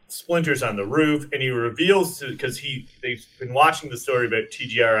 like, Splinter's on the roof, and he reveals, because they've been watching the story about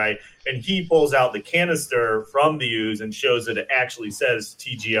TGRI, and he pulls out the canister from the ooze and shows that it actually says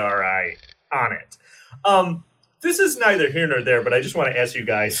TGRI on it. This is neither here nor there, but I just want to ask you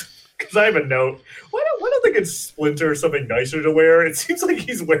guys, because I have a note. Why don't they get Splinter something nicer to wear? It seems like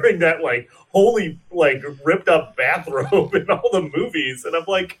he's wearing that, like, wholly, like, ripped up bathrobe in all the movies, and I'm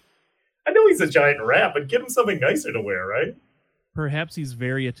like, I know he's a giant rat, but get him something nicer to wear, right? Perhaps he's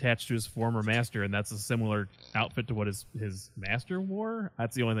very attached to his former master, and that's a similar outfit to what his master wore.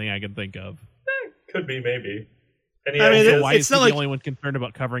 That's the only thing I can think of. Could be, maybe. Why is he the only one concerned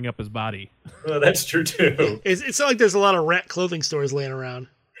about covering up his body? Well, that's true, too. It's not like there's a lot of rat clothing stores laying around.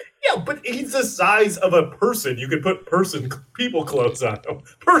 Yeah, but he's the size of a person. You could put people clothes on him.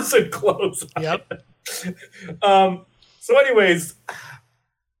 Person clothes on him. Yep. So anyways...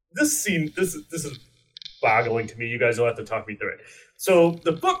 This scene, this is boggling to me. You guys will have to talk me through it. So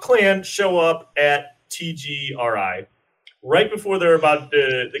the Foot Clan show up at TGRI right before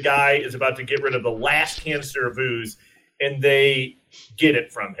the guy is about to get rid of the last canister of ooze, and they get it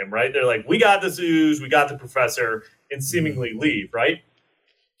from him, right? They're like, we got this ooze, we got the professor, and seemingly leave, right?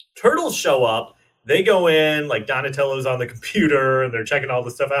 Turtles show up, they go in, like Donatello's on the computer, and they're checking all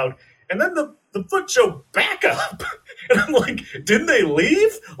this stuff out, and then the foot show back up. And I'm like, didn't they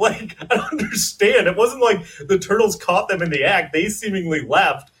leave? Like, I don't understand. It wasn't like the turtles caught them in the act. They seemingly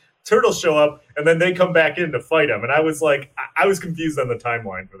left. Turtles show up, and then they come back in to fight them. And I was like, I was confused on the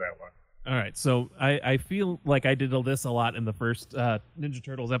timeline for that one. All right, so I feel like I did this a lot in the first Ninja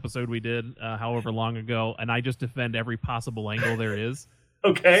Turtles episode we did, however long ago, and I just defend every possible angle there is.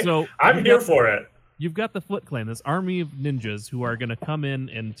 Okay, so I'm here for it. You've got the Foot Clan, this army of ninjas who are going to come in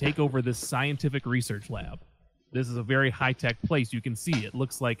and take over this scientific research lab. This is a very high-tech place. You can see it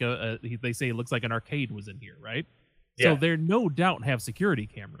looks like they say it looks like an arcade was in here, right? Yeah. So there no doubt have security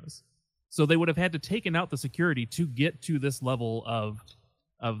cameras. So they would have had to taken out the security to get to this level of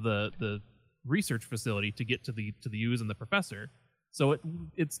the research facility to get to the Ooze and the professor. So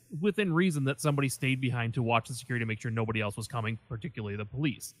it's within reason that somebody stayed behind to watch the security to make sure nobody else was coming, particularly the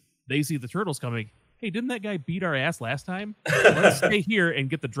police. They see the turtles coming. Hey, didn't that guy beat our ass last time? Let's stay here and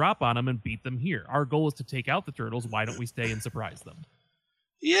get the drop on them and beat them here. Our goal is to take out the turtles. Why don't we stay and surprise them?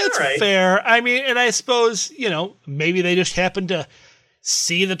 Yeah, it's fair. I mean, and I suppose, maybe they just happened to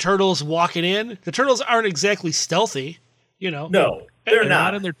see the turtles walking in. The turtles aren't exactly stealthy, No, they're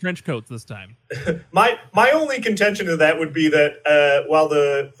not in their trench coats this time. My only contention to that would be that while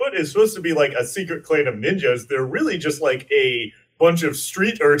the Foot is supposed to be like a secret clan of ninjas, they're really just like a bunch of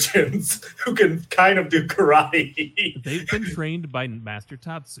street urchins who can kind of do karate. They've been trained by Master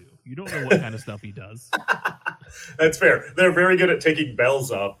Tatsu. You don't know what kind of stuff he does. That's fair. They're very good at taking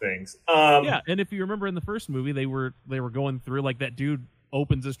bells off things. Yeah, and if you remember in the first movie, they were going through, like, that dude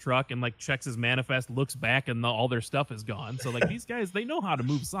opens his truck and, like, checks his manifest, looks back, and all their stuff is gone. So, like, these guys, they know how to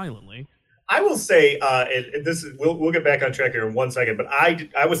move silently. I will say, and this is we'll get back on track here in 1 second, but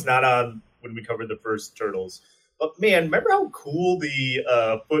I was not on when we covered the first Turtles. But man, remember how cool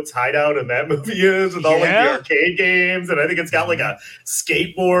the Foot's hideout in that movie is with all like the arcade games, and I think it's got like a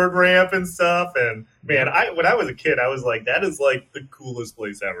skateboard ramp and stuff. And man, when I was a kid, I was like, that is like the coolest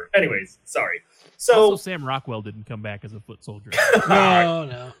place ever. Anyways, sorry. So also, Sam Rockwell didn't come back as a Foot soldier.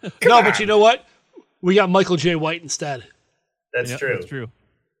 No. But you know what? We got Michael J. White instead. That's true. That's true.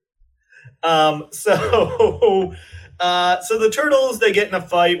 So the turtles, they get in a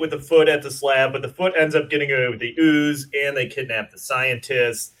fight with the Foot at the slab, but the Foot ends up getting away with the Ooze, and they kidnap the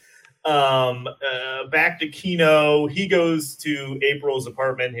scientists. Back to Kino, he goes to April's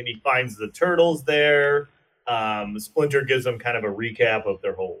apartment, and he finds the turtles there. Splinter gives them kind of a recap of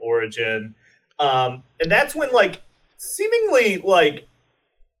their whole origin. And that's when, like, seemingly, like,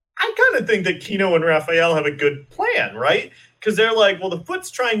 I kind of think that Kino and Raphael have a good plan, right? Because they're like, well, the Foot's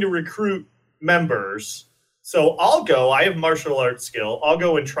trying to recruit members, so I'll go. I have martial arts skill. I'll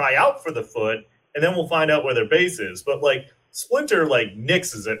go and try out for the Foot, and then we'll find out where their base is. But, like, Splinter, like,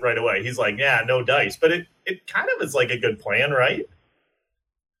 nixes it right away. He's like, yeah, no dice. But it kind of is, like, a good plan, right?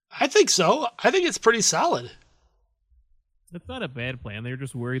 I think so. I think it's pretty solid. It's not a bad plan. They're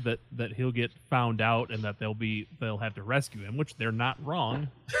just worried that he'll get found out and that they'll have to rescue him, which they're not wrong.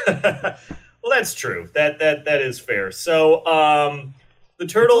 Well, that's true. That is fair. So, the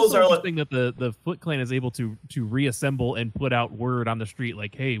turtles are interesting that the Foot Clan is able to reassemble and put out word on the street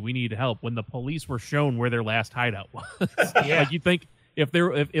like, "Hey, we need help." When the police were shown where their last hideout was, Yeah. Like, you think if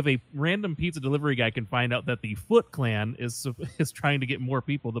a random pizza delivery guy can find out that the Foot Clan is trying to get more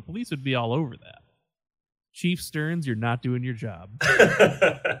people, the police would be all over that. Chief Stearns, you're not doing your job.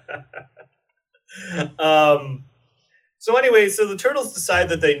 So anyway, so the turtles decide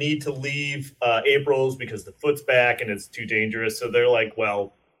that they need to leave April's because the Foot's back and it's too dangerous. So they're like,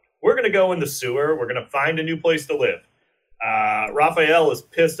 well, we're going to go in the sewer. We're going to find a new place to live. Raphael is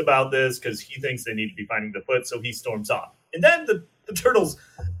pissed about this because he thinks they need to be finding the Foot, so he storms off. And then the turtles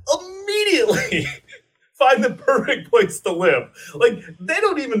immediately find the perfect place to live. Like, they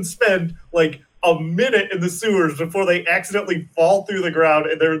don't even spend, like, a minute in the sewers before they accidentally fall through the ground,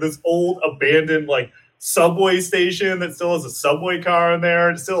 and they're this old, abandoned, like, subway station that still has a subway car in there.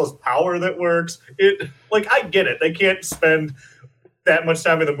 It still has power that works. I get it. They can't spend that much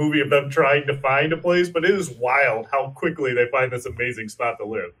time in the movie of them trying to find a place, but it is wild how quickly they find this amazing spot to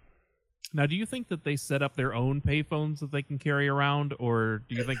live. Now, do you think that they set up their own payphones that they can carry around, or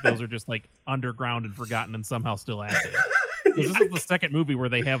do you think those are just like underground and forgotten and somehow still active? This is the second movie where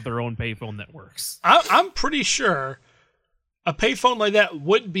they have their own payphone that works. I'm pretty sure a payphone like that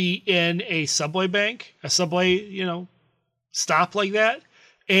would be in a subway bank, a subway, stop like that.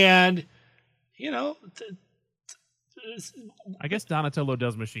 And, I guess Donatello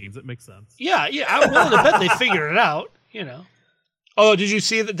does machines. It makes sense. Yeah. I'm willing to bet they figured it out, Oh, did you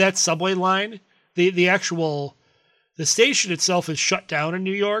see that subway line? The station itself is shut down in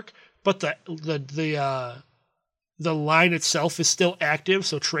New York, but the the line itself is still active,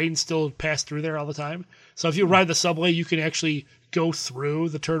 so trains still pass through there all the time. So if you ride the subway, you can actually go through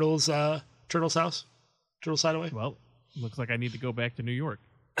the Turtles' house, Turtles Hideaway. Well, looks like I need to go back to New York.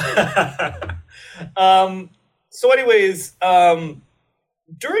 So anyways,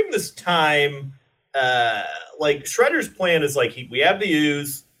 during this time, like Shredder's plan is like, we have the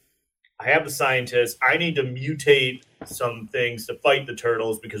ooze, I have the scientists, I need to mutate some things to fight the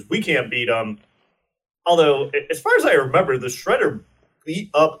Turtles because we can't beat them. Although, as far as I remember, the Shredder beat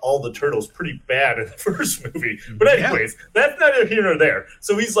up all the Turtles pretty bad in the first movie. But anyways, that's neither here nor there.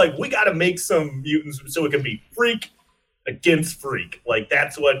 So he's like, we got to make some mutants so it can be Freak against Freak. Like,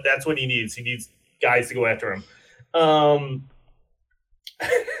 that's what he needs. He needs guys to go after him.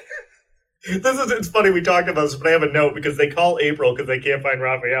 It's funny we talked about this, but I have a note because they call April because they can't find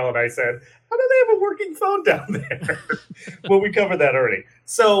Raphael, and I said, how do they have a working phone down there? Well, we covered that already.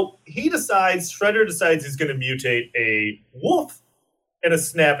 So Shredder decides he's going to mutate a wolf and a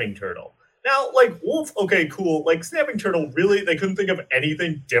snapping turtle. Now, like, wolf, okay, cool. Like, snapping turtle, really, they couldn't think of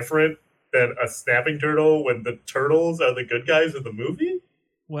anything different than a snapping turtle when the turtles are the good guys of the movie?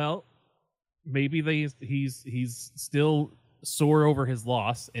 Well, maybe he's still sore over his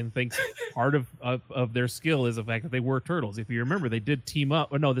loss and thinks part of their skill is the fact that they were turtles. If you remember, they did team up.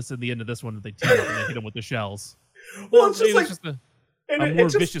 Oh no, this is the end of this one that they team up and they hit him with the shells. Well, it's just a more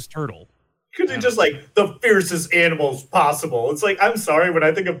vicious turtle. Could be just like the fiercest animals possible. It's like, I'm sorry, when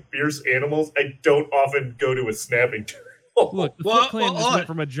I think of fierce animals, I don't often go to a snapping turtle. Look, the Foot Clan just went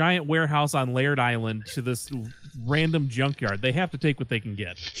from a giant warehouse on Laird Island to this random junkyard. They have to take what they can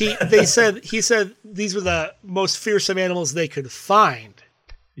get. He said these were the most fearsome animals they could find.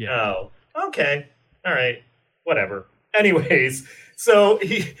 Yeah. Oh, okay. All right. Whatever. Anyways, so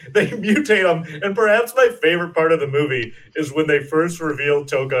they mutate them, and perhaps my favorite part of the movie is when they first revealed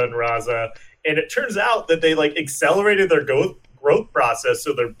Tokka and Raza, and it turns out that they like accelerated their growth process,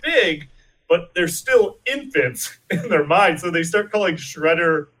 so they're big, but they're still infants in their mind. So they start calling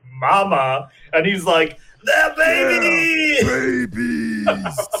Shredder Mama, and he's like, "They're babies!"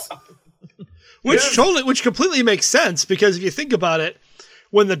 Which completely makes sense, because if you think about it,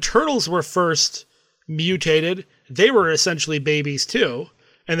 when the Turtles were first mutated, they were essentially babies too,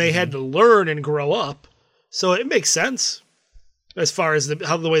 and they had to learn and grow up. So it makes sense as far as the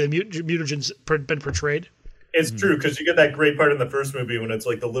way the mutagens been portrayed. It's true, because you get that great part in the first movie when it's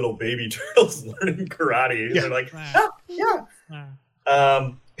like the little baby turtles learning karate. And they're like,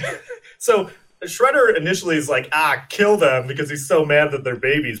 So Shredder initially is like, kill them, because he's so mad that they're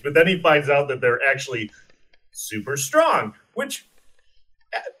babies. But then he finds out that they're actually super strong, which,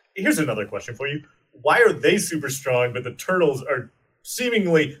 here's another question for you. Why are they super strong, but the Turtles are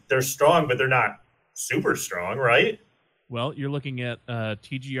they're strong, but they're not super strong, right? Well, you're looking at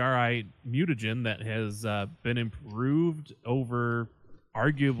TGRI mutagen that has been improved over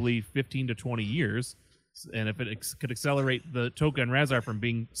arguably 15 to 20 years. And if it could accelerate the Tokka and Razar from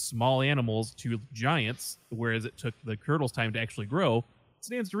being small animals to giants, whereas it took the Turtles time to actually grow, it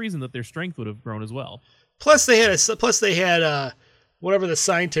stands to reason that their strength would have grown as well. Plus they had whatever the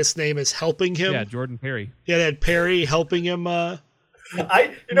scientist's name is helping him. Yeah, Jordan Perry. Yeah, they had Perry helping him. You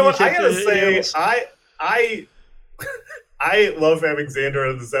know what? I gotta say, I love having Xander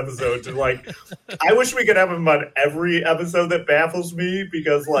on this episode. To like, I wish we could have him on every episode that baffles me,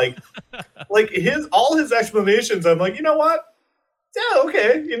 because like all his explanations, I'm like, you know what? Yeah,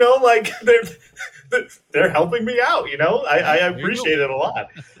 okay. You know, like they're helping me out. You know, I appreciate it a lot.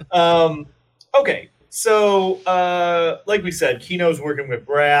 Okay. So, like we said, Kino's working with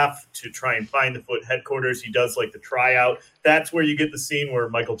Raph to try and find the Foot headquarters. He does like the tryout. That's where you get the scene where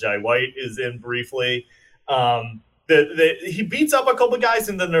Michael Jai White is in briefly. He beats up a couple of guys,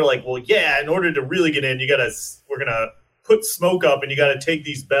 and then they're like, well, yeah, in order to really get in, we're going to put smoke up, and you got to take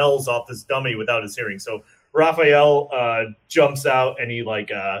these bells off this dummy without his hearing. So Raphael jumps out, and he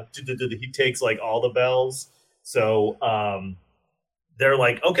takes like all the bells. So, they're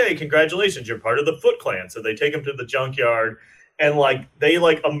like, okay, congratulations, you're part of the Foot Clan. So they take him to the junkyard, and like they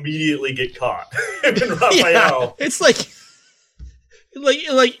like immediately get caught. And Raphael, it's like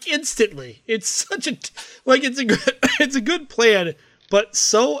instantly. It's such it's a good plan, but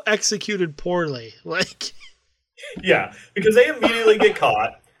so executed poorly. Like, yeah, because they immediately get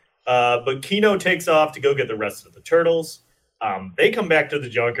caught. But Kino takes off to go get the rest of the Turtles. They come back to the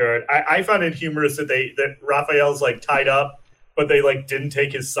junkyard. I found it humorous that Raphael's like tied up, but they like didn't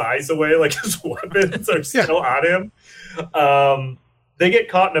take his size away. Like his weapons are still on him. they get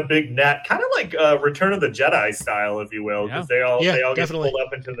caught in a big net, kind of like Return of the Jedi style, if you will, because they all get definitely pulled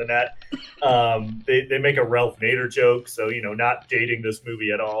up into the net. They make a Ralph Nader joke, so not dating this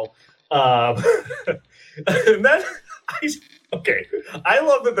movie at all. And then I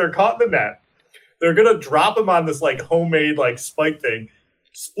love that they're caught in the net. They're gonna drop him on this like homemade like spike thing.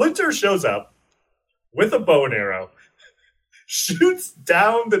 Splinter shows up with a bow and arrow, shoots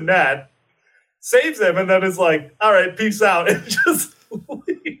down the net, saves him, and then is like, all right, peace out, and just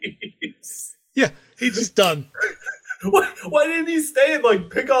leaves. Yeah, he's just done. Why didn't he stay and like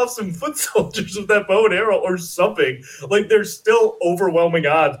pick off some foot soldiers with that bow and arrow or something? Like there's still overwhelming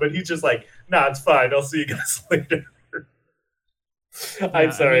odds, but he's just like, nah, it's fine. I'll see you guys later.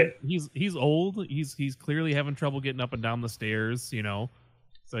 I'm sorry. I mean, he's old. He's clearly having trouble getting up and down the stairs,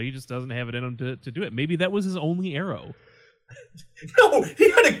 So he just doesn't have it in him to do it. Maybe that was his only arrow. No, he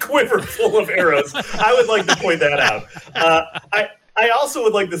had a quiver full of arrows. I would like to point that out. I also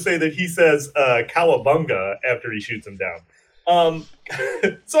would like to say that he says cowabunga after he shoots him down.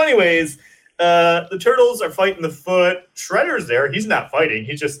 So anyways, the turtles are fighting the foot. Shredder's there. He's not fighting.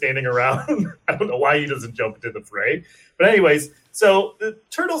 He's just standing around. I don't know why he doesn't jump into the fray. But anyways, so the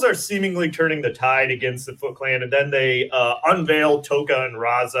turtles are seemingly turning the tide against the Foot Clan, and then they unveil Toka and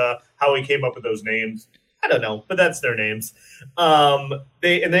Raza. How he came up with those names, I don't know, but that's their names.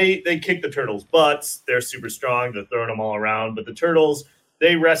 They kick the turtles' butts. They're super strong. They're throwing them all around. But the turtles,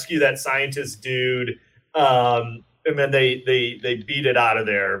 they rescue that scientist dude, and then they beat it out of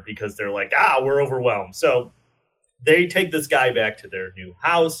there because they're like, we're overwhelmed. So they take this guy back to their new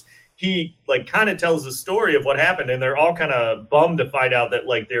house. He like kind of tells the story of what happened, and they're all kind of bummed to find out that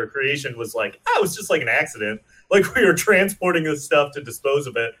like their creation was like, it was just like an accident. Like we were transporting this stuff to dispose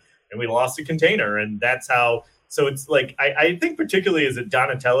of it, and we lost a container, and that's how. So it's like I think particularly is it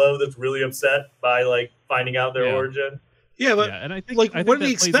Donatello that's really upset by like finding out their origin. Yeah, but and I think like I think what did that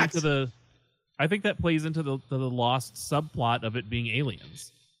he plays expect? into I think that plays into the lost subplot of it being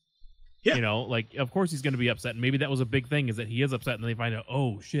aliens. Yeah. Like of course he's going to be upset. And maybe that was a big thing, is that he is upset, and they find out,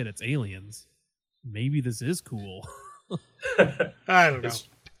 oh shit, it's aliens. Maybe this is cool. I don't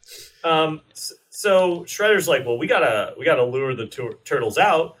know. So Shredder's like, well, we gotta lure the turtles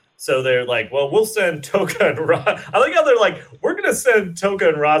out. So they're like, well, we'll send Toka and Raza. I like how they're like, we're gonna send Toka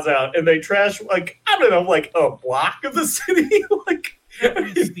and Raza out, and they trash like I don't know, like a block of the city. Like,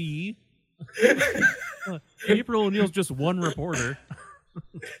 Steve. April O'Neil's just one reporter.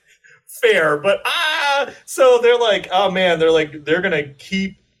 Fair, but so they're like, oh man, they're gonna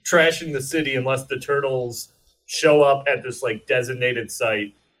keep trashing the city unless the turtles show up at this like designated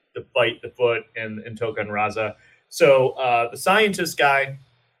site to fight the Foot and Toka and Raza. So the scientist guy,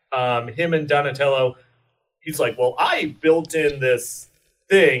 him and Donatello, he's like, well, I built in this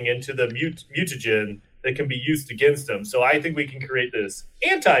thing into the mutagen that can be used against them. So I think we can create this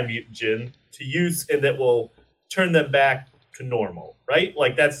anti-mutagen to use, and that will turn them back to normal, right?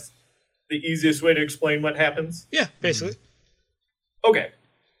 Like that's the easiest way to explain what happens. Yeah, basically. Okay.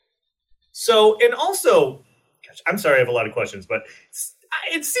 So, and also, gosh, I'm sorry, I have a lot of questions, but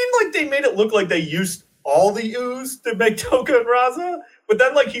it seemed like they made it look like they used all the ooze to make Toka and Raza, but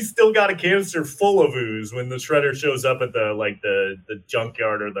then like he's still got a canister full of ooze when the Shredder shows up at the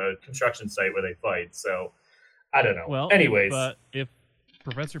junkyard or the construction site where they fight. So I don't know. Well, anyways, but if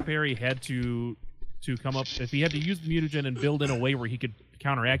Professor Perry had to come up, if he had to use the mutagen and build in a way where he could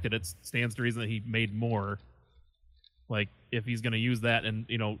counteract it, it stands to reason that he made more. Like if he's going to use that and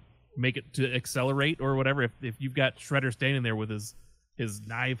make it to accelerate or whatever, if you've got Shredder standing there with his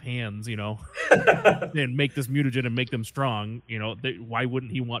knife hands, and make this mutagen and make them strong, why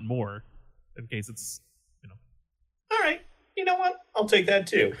wouldn't he want more? In case it's, All right, you know what? I'll take that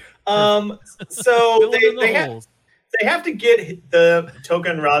too. So they have to get the Toka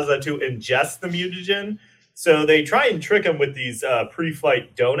and Raza to ingest the mutagen. So they try and trick him with these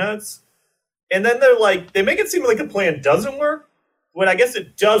pre-fight donuts. And then they make it seem like the plan doesn't work. But I guess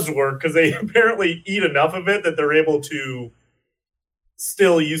it does work because they apparently eat enough of it that they're able to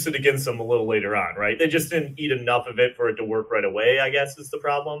still use it against them a little later on, right? They just didn't eat enough of it for it to work right away, I guess is the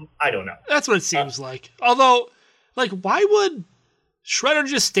problem. I don't know. That's what it seems like. Although, why would Shredder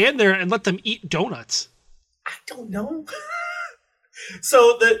just stand there and let them eat donuts? I don't know.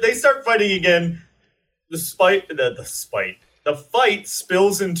 So they start fighting again. The fight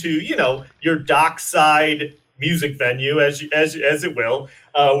spills into, your dockside music venue, as it will,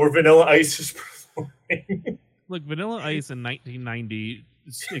 where Vanilla Ice is performing. Look, Vanilla Ice in 1990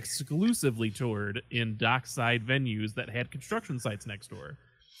 exclusively toured in dockside venues that had construction sites next door.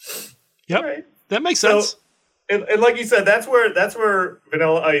 Yep, right. That makes sense. And like you said, that's where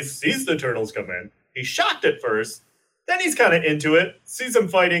Vanilla Ice sees the turtles come in. He's shocked at first. Then he's kind of into it, sees them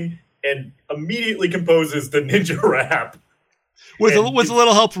fighting, and immediately composes the ninja rap. With a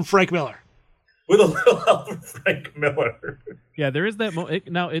little help from Frank Miller. With a little help from Frank Miller. Yeah, there is that.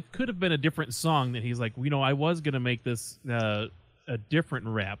 Now, it could have been a different song that he's like, I was going to make this a different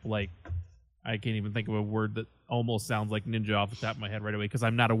rap. Like, I can't even think of a word that almost sounds like ninja off the top of my head right away because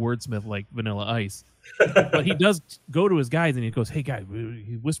I'm not a wordsmith like Vanilla Ice. But he does go to his guys and he goes, "Hey, guys,"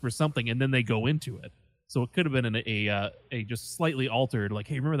 he whispers something, and then they go into it. So it could have been a just slightly altered, like,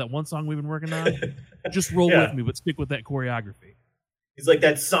 "Hey, remember that one song we've been working on? Just roll with me, but stick with that choreography." He's like,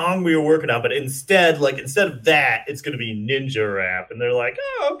 that song we were working on, but instead of that, it's going to be ninja rap. And they're like,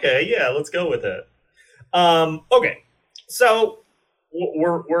 "Oh, okay, yeah, let's go with it." Okay, so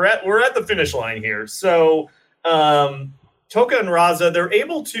we're at the finish line here. So Toka and Raza, they're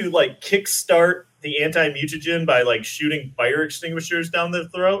able to like kickstart the anti-mutagen by like shooting fire extinguishers down their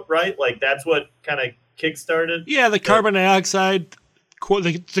throat, right? Like that's what kind of kickstarted. Yeah, the carbon dioxide.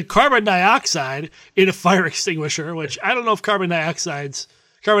 The carbon dioxide in a fire extinguisher, which I don't know if carbon dioxide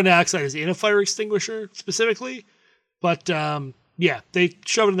is in a fire extinguisher specifically, but yeah, they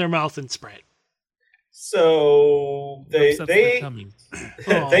shove it in their mouth and spray it. So they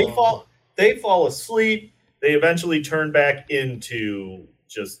fall asleep. They eventually turn back into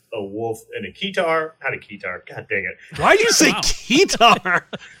just a wolf and a keytar. Not a keytar. God dang it! Why'd you say keytar?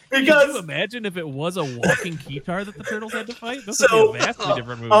 Because can you imagine if it was a walking keytar that the turtles had to fight? This would be a vastly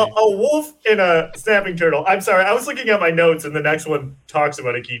different movie. A wolf and a snapping turtle. I'm sorry, I was looking at my notes, and the next one talks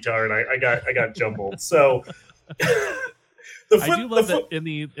about a keytar, and I got jumbled. So I do love that in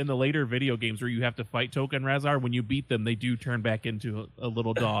the later video games where you have to fight Toka and Razar. When you beat them, they do turn back into a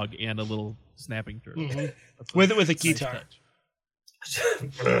little dog and a little snapping turtle with a keytar.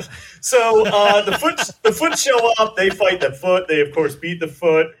 So the foot show up. They fight the foot. They of course beat the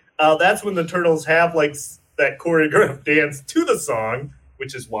foot. That's when the turtles have like that choreographed dance to the song,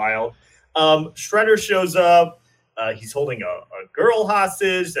 which is wild. Shredder shows up. He's holding a girl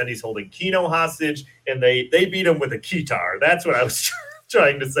hostage, and he's holding Kino hostage, and they beat him with a keytar. That's what I was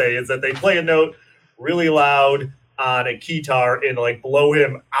trying to say, is that they play a note really loud on a keytar and like blow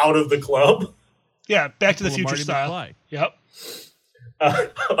him out of the club. Yeah, Back to the Future style. McFly. Yep.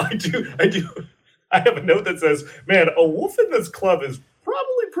 I do. I have a note that says, "Man, a wolf in this club is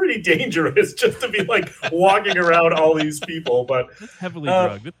probably pretty dangerous just to be like walking around all these people." But it's heavily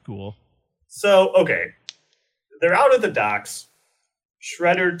drugged. It's cool. So, okay. They're out at the docks.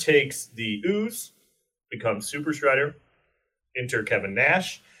 Shredder takes the ooze, becomes Super Shredder, enter Kevin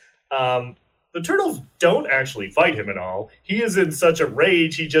Nash. The turtles don't actually fight him at all. He is in such a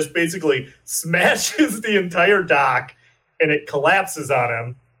rage, he just basically smashes the entire dock, and it collapses on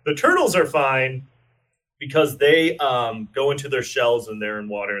him. The turtles are fine because they go into their shells and they're in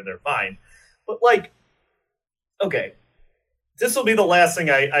water and they're fine. But, like, okay, this will be the last thing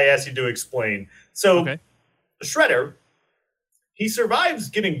I ask you to explain. So, okay. Shredder, he survives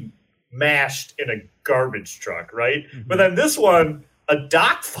getting mashed in a garbage truck, right? Mm-hmm. But then this one, a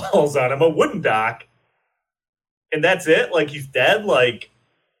dock falls on him, a wooden dock, and that's it? Like, he's dead? Like...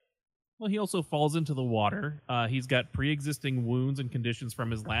 Well, he also falls into the water. He's got pre-existing wounds and conditions from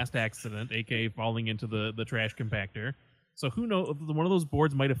his last accident, a.k.a. falling into the trash compactor. So who knows, one of those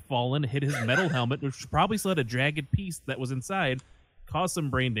boards might have fallen, hit his metal helmet, which probably still had a jagged piece that was inside, caused some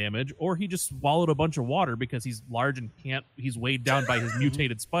brain damage, or he just swallowed a bunch of water because he's large and he's weighed down by his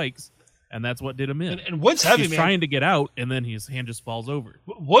mutated spikes, and that's what did him in. And wood's heavy, he's man. Trying to get out, and then his hand just falls over.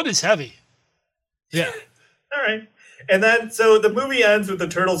 Wood is heavy. Yeah. All right. And then, so the movie ends with the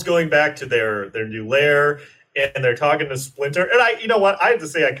turtles going back to their new lair, and they're talking to Splinter. And you know what? I have to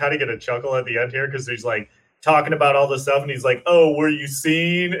say, I kind of get a chuckle at the end here, because he's like talking about all this stuff, and he's like, "Oh, were you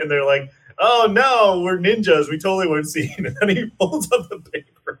seen?" And they're like, "Oh no, we're ninjas. We totally weren't seen." And then he pulls up the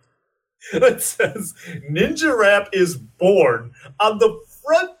paper that says, "Ninja Rap is born," on the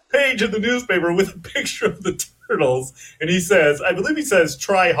front page of the newspaper with a picture of the turtles. And he says, I believe he says,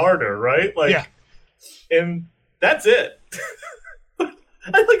 "Try harder," right? Like, yeah. And that's it. I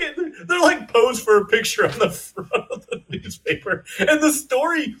like it. They're like posed for a picture on the front of the newspaper. And the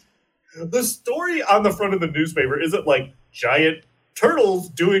story on the front of the newspaper isn't like giant turtles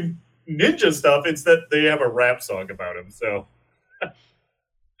doing ninja stuff. It's that they have a rap song about him. So,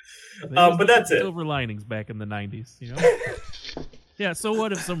 but that's it. Silver linings back in the 90s, you know? Yeah, so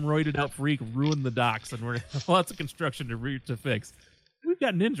what if some roided out freak ruined the docks and we're lots of construction to fix? We've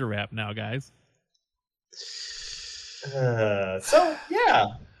got ninja rap now, guys. So yeah,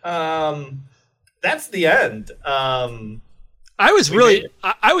 that's the end. I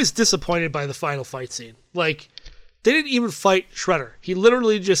was disappointed by the final fight scene. Like, they didn't even fight Shredder. He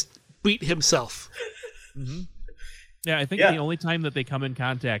literally just beat himself. Mm-hmm. Yeah, I think Yeah. the only time that they come in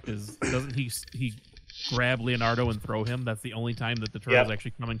contact is doesn't he grab Leonardo and throw him? That's the only time that the Turtles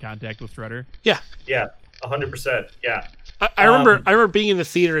actually come in contact with Shredder. Yeah. Yeah, 100%. Yeah. I remember being in the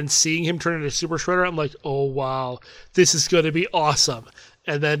theater and seeing him turn into Super Shredder. I'm like, oh wow, this is going to be awesome.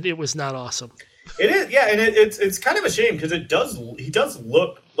 And then it was not awesome. It is, yeah, and it's kind of a shame because he does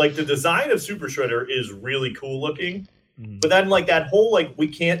look like the design of Super Shredder is really cool looking, but then like that whole like we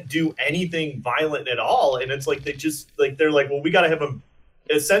can't do anything violent at all, and it's like they're like, well, we got to have him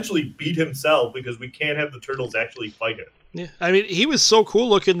essentially beat himself because we can't have the Turtles actually fight him. Yeah, I mean, he was so cool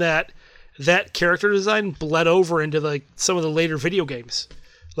looking that character design bled over into like some of the later video games.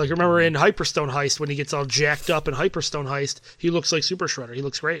 Like remember in Hyperstone Heist when he gets all jacked up in Hyperstone Heist, he looks like Super Shredder. He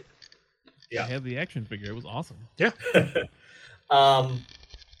looks great. Yeah, I had the action figure. It was awesome. Yeah.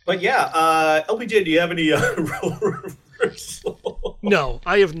 But yeah, LPJ, do you have any role reversal? No,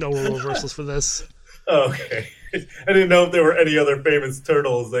 I have no role reversals for this. Okay. I didn't know if there were any other famous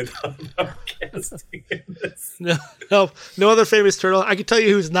Turtles they thought about casting in this. No other famous turtle. I can tell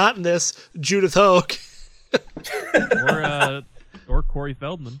you who's not in this: Judith Hogue. or Corey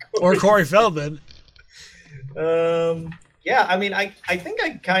Feldman. Or Corey Feldman. Yeah, I mean, I think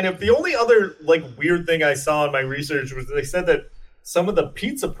I kind of... The only other, like, weird thing I saw in my research was they said that some of the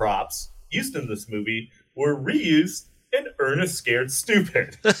pizza props used in this movie were reused in Ernest Scared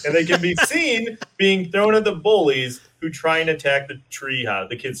Stupid. And they can be seen being thrown at the bullies who try and attack the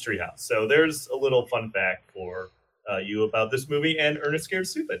kids' treehouse. So there's a little fun fact for you about this movie and Ernest Scared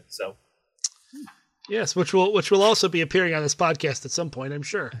Stupid. So yes, which will also be appearing on this podcast at some point, I'm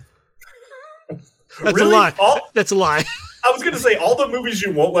sure. That's really? a lie. That's a lie. I was going to say all the movies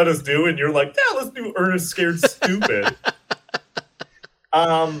you won't let us do, and you're like, yeah, let's do Ernest Scared Stupid.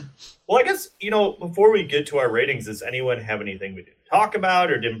 Well, I guess, before we get to our ratings, does anyone have anything we didn't talk about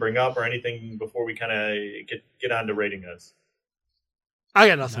or didn't bring up or anything before we kind of get on to rating this? I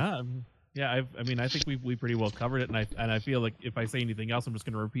got nothing. Yeah, I think we pretty well covered it, and I feel like if I say anything else, I'm just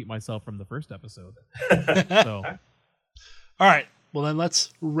going to repeat myself from the first episode. So, all right. Well, then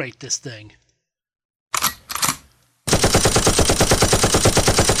let's rate this thing.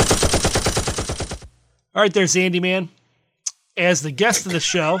 All right, there's Andy Man. As the guest of the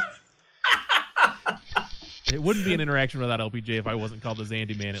show. It wouldn't be an interaction without LPJ if I wasn't called the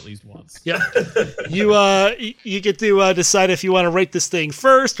Zandy Man at least once. Yeah. You get to decide if you want to rate this thing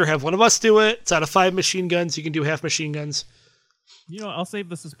first or have one of us do it. It's out of 5 machine guns. You can do half machine guns. I'll save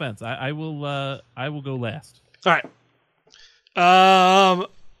the suspense. I will go last. All right. I'll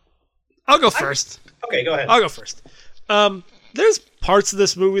go first. Okay, go ahead. I'll go first. There's parts of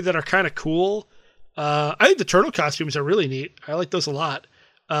this movie that are kind of cool. I think the turtle costumes are really neat. I like those a lot.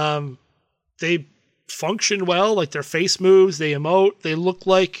 They function well, like their face moves, they emote, they look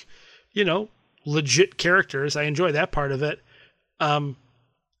like, legit characters. I enjoy that part of it.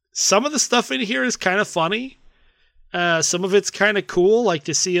 Some of the stuff in here is kind of funny. Some of it's kind of cool, like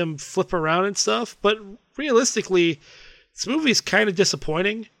to see him flip around and stuff. But realistically, this movie's kind of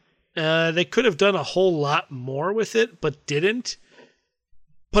disappointing. They could have done a whole lot more with it, but didn't.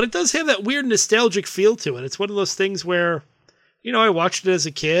 But it does have that weird nostalgic feel to it. It's one of those things where, I watched it as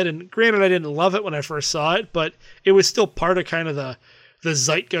a kid, and granted I didn't love it when I first saw it, but it was still part of kind of the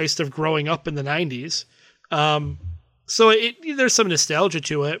zeitgeist of growing up in the 90s. So there's some nostalgia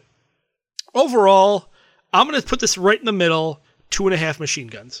to it. Overall, I'm going to put this right in the middle, 2.5 machine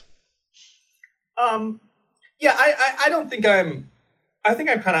guns. Yeah, I don't think I think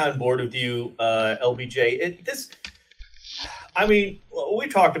I'm kind of on board with you, LBJ. We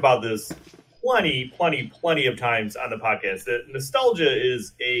talked about this plenty of times on the podcast. That nostalgia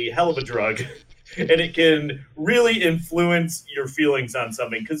is a hell of a drug, and it can really influence your feelings on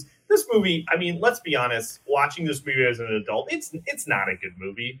something. Because this movie, let's be honest, watching this movie as an adult, it's not a good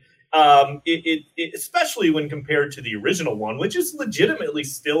movie. It especially when compared to the original one, which is legitimately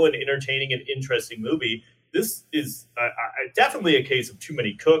still an entertaining and interesting movie. This is definitely a case of too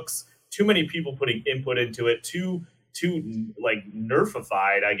many cooks, too many people putting input into it, too like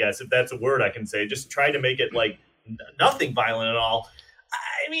nerfified, I guess, if that's a word I can say. Just try to make it like nothing violent at all.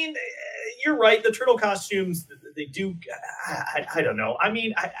 You're right. The turtle costumes, they do. I don't know.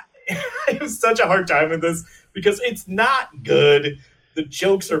 I have such a hard time with this because it's not good. The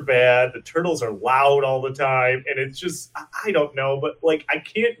jokes are bad. The turtles are loud all the time. And it's just, I don't know. But like, I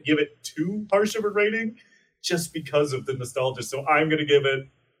can't give it too harsh of a rating just because of the nostalgia. So I'm going to give it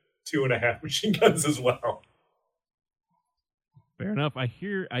 2.5 machine guns as well. Fair enough. I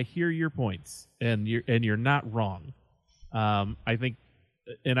hear your points, and you're not wrong. I think,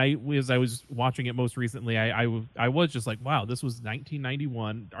 and as I was watching it most recently, I was just like, wow, this was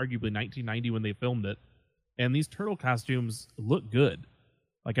 1991, arguably 1990 when they filmed it, and these turtle costumes look good.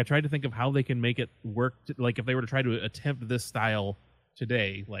 Like, I tried to think of how they can make it work. Like, if they were to try to attempt this style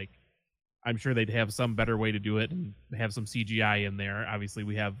today, like, I'm sure they'd have some better way to do it and have some CGI in there. Obviously,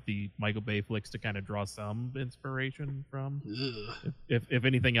 we have the Michael Bay flicks to kind of draw some inspiration from. If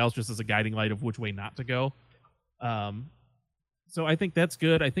anything else, just as a guiding light of which way not to go. So I think that's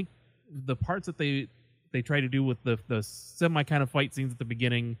good. I think the parts that they try to do with the semi kind of fight scenes at the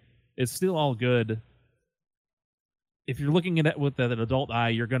beginning is still all good. If you're looking at it with an adult eye,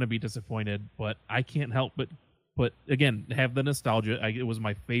 you're going to be disappointed. But I can't help but again, have the nostalgia. It was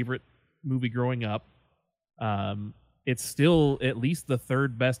my favorite movie growing up. It's still at least the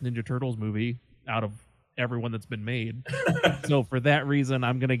third best Ninja Turtles movie out of everyone that's been made. So for that reason,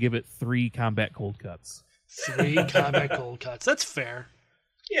 I'm going to give it 3 combat cold cuts. 3 combat cold cuts. That's fair.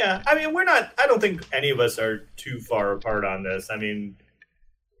 Yeah, I mean, I don't think any of us are too far apart on this. I mean,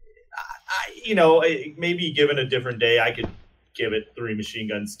 maybe given a different day, I could give it 3 machine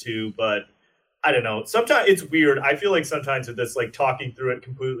guns too, but I don't know. Sometimes it's weird. I feel like sometimes with this, like, talking through it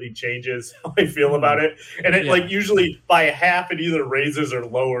completely changes how I feel about it. And it, like, usually by a half, it either raises or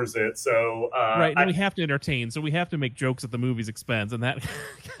lowers it. So, right. And we have to entertain. So we have to make jokes at the movie's expense. And that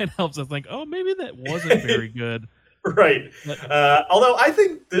kind of helps us think, oh, maybe that wasn't very good. Right. Although I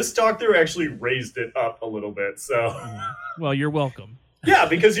think this talk through actually raised it up a little bit. So, well, you're welcome. Yeah,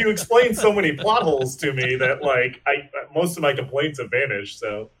 because you explained so many plot holes to me that, like, most of my complaints have vanished.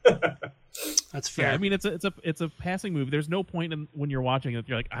 So that's fair. Yeah, I mean, it's a passing movie. There's no point when you're watching it,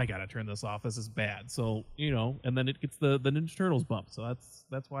 you're like, I gotta turn this off. This is bad. So and then it gets the Ninja Turtles bump. So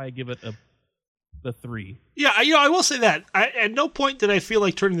that's why I give it the 3. Yeah, I will say that at no point did I feel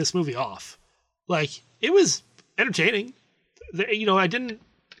like turning this movie off. Like, it was entertaining.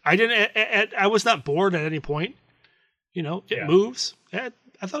 I was not bored at any point. It moves. I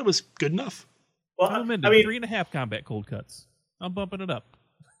thought it was good enough. Well, I mean, 3.5 combat cold cuts. I'm bumping it up.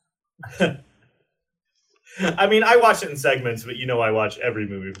 I mean, I watch it in segments, but I watch every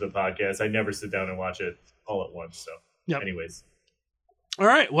movie for the podcast. I never sit down and watch it all at once. So, anyways. All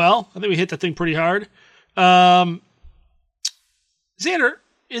right. Well, I think we hit that thing pretty hard. Xander,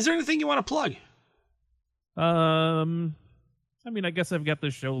 is there anything you want to plug? I mean, I guess I've got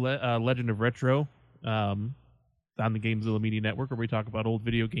this show, Legend of Retro. On the Gamezilla Media Network, where we talk about old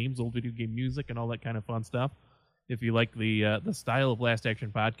video games, old video game music, and all that kind of fun stuff. If you like the style of Last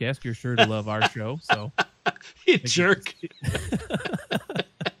Action Podcast, you're sure to love our show. So, you jerk!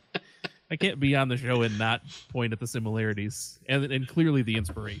 I can't be on the show and not point at the similarities and clearly the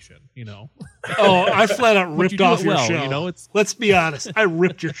inspiration. Oh, I flat out ripped off your show. Let's be honest, I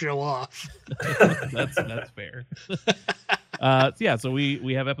ripped your show off. That's fair. So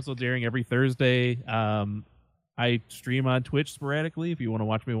we have episodes airing every Thursday. I stream on Twitch sporadically. If you want to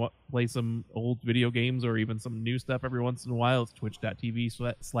watch me play some old video games or even some new stuff every once in a while, it's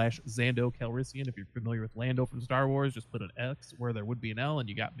twitch.tv/Zando Calrissian. If you're familiar with Lando from Star Wars, just put an X where there would be an L and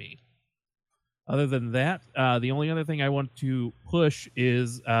you got me. Other than that, the only other thing I want to push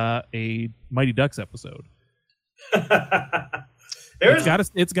is a Mighty Ducks episode.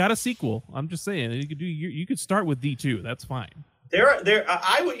 It's got a sequel. I'm just saying you could start with D2. That's fine.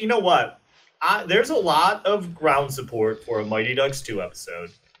 You know what? There's a lot of ground support for a Mighty Ducks 2 episode.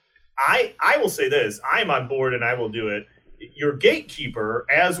 I will say this. I'm on board and I will do it. Your gatekeeper,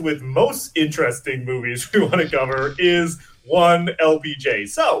 as with most interesting movies we want to cover, is one LPJ.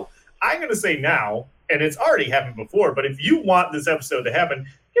 So I'm going to say now, and it's already happened before, but if you want this episode to happen,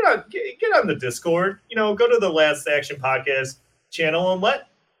 get on the Discord. Go to the Last Action Podcast channel and let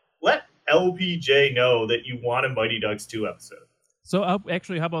LPJ know that you want a Mighty Ducks 2 episode. So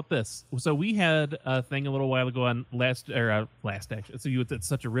actually, how about this? So we had a thing a little while ago on Last Action. So it's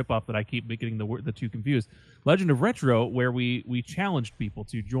such a ripoff that I keep getting the two confused. Legend of Retro, where we challenged people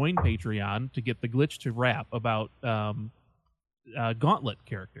to join Patreon to get the glitch to rap about Gauntlet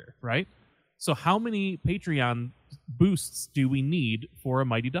character, right? So how many Patreon boosts do we need for a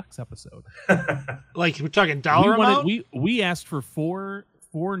Mighty Ducks episode? Like, we're talking dollar amount? We asked for four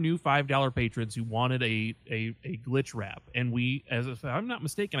new $5 patrons who wanted a glitch wrap, and if I'm not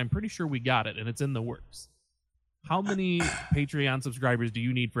mistaken, I'm pretty sure we got it, and it's in the works. How many Patreon subscribers do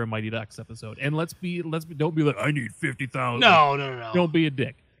you need for a Mighty Ducks episode? And let's be don't be like, I need 50,000. No. Don't be a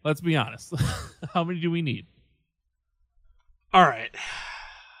dick. Let's be honest. How many do we need? All right.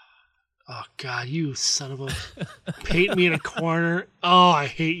 Oh God, you son of a! Paint me in a corner. Oh, I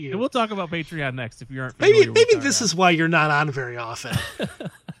hate you. And we'll talk about Patreon next if you aren't. Maybe this is why you're not on very often.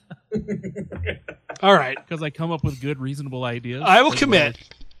 All right, because I come up with good, reasonable ideas. I will commit.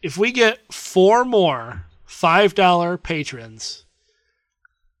 If we get 4 more $5 patrons,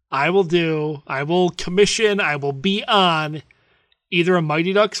 I will commission, I will be on either a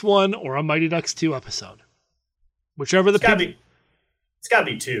Mighty Ducks 1 or a Mighty Ducks 2 episode. Whichever the It's gotta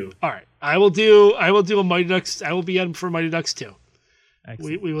be 2. All right. I will do a Mighty Ducks. I will be on for Mighty Ducks 2.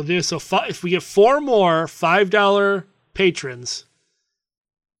 We will do so. If we get 4 more $5 patrons,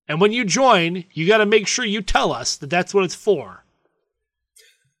 and when you join, you got to make sure you tell us that that's what it's for.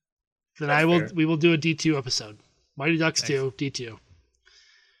 Then we will do a D2 episode. Mighty Ducks 2 D2.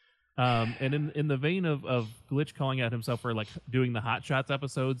 And in the vein of Glitch calling out himself for like doing the Hot Shots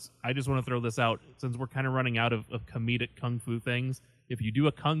episodes, I just want to throw this out since we're kind of running out of comedic kung fu things. If you do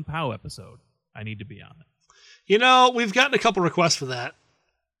a Kung Pao episode, I need to be on it. You know, we've gotten a couple requests for that.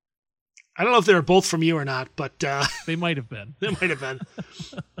 I don't know if they were both from you or not, but they might have been. They might have been.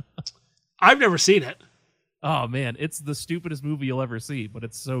 I've never seen it. Oh man, it's the stupidest movie you'll ever see, but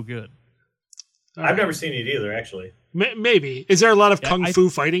it's so good. I've never seen it either, actually. Maybe. Is there a lot of kung fu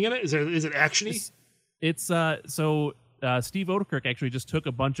fighting in it? Is it actiony? It's so Steve Odekirk actually just took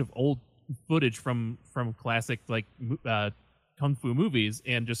a bunch of old footage from classic like kung fu movies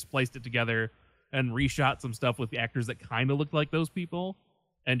and just spliced it together and reshot some stuff with the actors that kind of looked like those people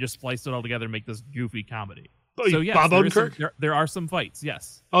and just spliced it all together and make this goofy comedy. So yes, Bob Odenkirk? There are some fights,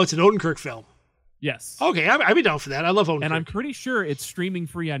 yes. Oh, it's an Odenkirk film. Yes. Okay, I'd be down for that. I love Odenkirk. And I'm pretty sure it's streaming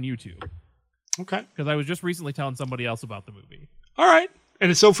free on YouTube. Okay. Because I was just recently telling somebody else about the movie. All right.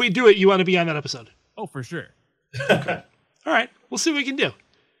 And so if we do it, you want to be on that episode? Oh, for sure. Okay. All right. We'll see what we can do.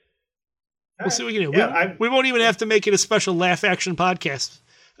 See what we can do. Yeah, we won't even have to make it a special Laugh Action podcast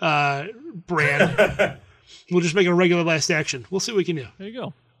brand. We'll just make it a regular Last Action. We'll see what we can do. There you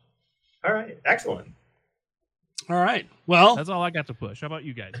go. All right. Excellent. All right. Well, that's all I got to push. How about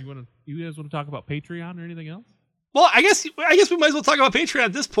you guys? You guys want to talk about Patreon or anything else? Well, I guess we might as well talk about Patreon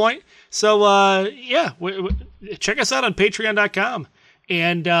at this point. So, check us out on patreon.com.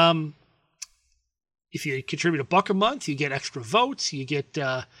 And if you contribute $1 a month, you get extra votes. You get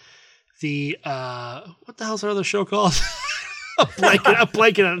what the hell's our other show called? I'm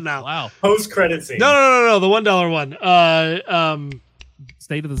blanking on it now. Wow. Post-credit scene. No, the $1 one.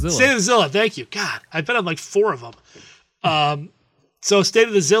 State of the Zilla. State of the Zilla, thank you. God, I've been on like 4 of them. So State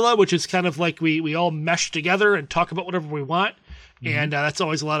of the Zilla, which is kind of like we all mesh together and talk about whatever we want. Mm-hmm. And that's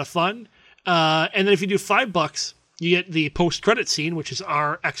always a lot of fun. And then if you do $5, you get the post-credit scene, which is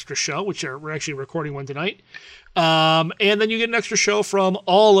our extra show, we're actually recording one tonight. And then you get an extra show from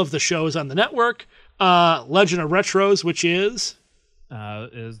all of the shows on the network. Legend of Retros, which is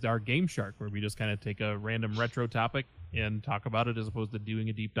our Game Shark, where we just kind of take a random retro topic and talk about it as opposed to doing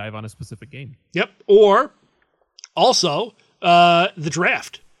a deep dive on a specific game. Yep. Or also the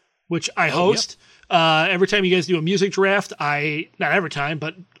draft, which I host. Yep. Every time you guys do a music draft, not every time,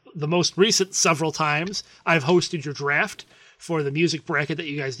 but the most recent several times, I've hosted your draft for the music bracket that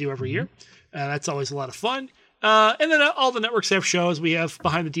you guys do every year. That's always a lot of fun. And then all the networks have shows. We have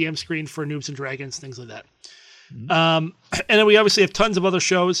Behind the DM Screen for Noobs and Dragons, things like that. And then we obviously have tons of other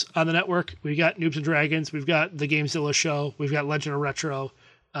shows on the network. We've got Noobs and Dragons. We've got the Gamezilla show. We've got Legend of Retro.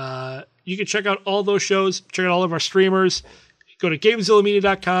 You can check out all those shows. Check out all of our streamers. Go to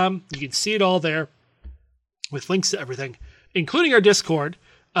GameZillaMedia.com. You can see it all there with links to everything, including our Discord.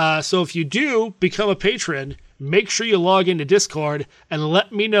 So if you do become a patron, make sure you log into Discord and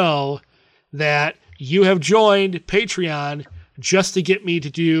let me know that you have joined Patreon just to get me to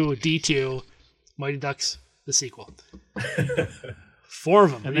do D2 Mighty Ducks, the sequel. 4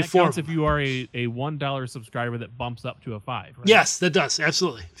 of them. And that counts if you are a $1 subscriber that bumps up to a $5, right? Yes, that does.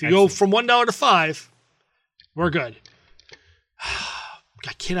 Absolutely. If you go from $1 to $5, we're good.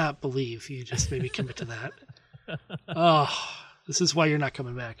 I cannot believe you just made me commit to that. Oh, this is why you're not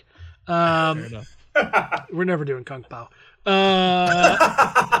coming back. Fair enough. We're never doing Kung Pao. Never.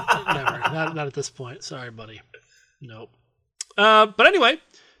 Not at this point. Sorry, buddy. Nope. But anyway,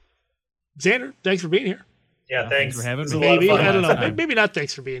 Xander, thanks for being here. Yeah, thanks for having me. Maybe I don't know. Maybe not.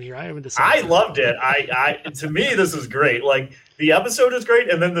 Thanks for being here. I haven't decided. I loved it. To me, this is great. Like the episode is great,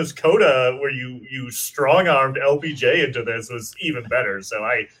 and then this coda where you strong-armed LPJ into this was even better. So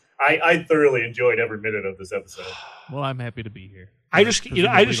I thoroughly enjoyed every minute of this episode. Well, I'm happy to be here. I just got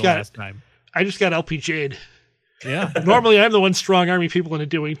LPJ'd. Yeah. Normally, I'm the one strong-arming people into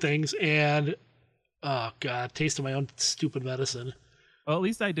doing things, and oh god, tasting my own stupid medicine. Well, at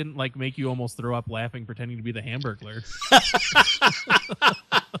least I didn't make you almost throw up laughing, pretending to be the Hamburglar.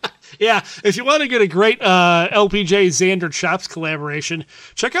 Yeah, if you want to get a great LPJ Xander Chops collaboration,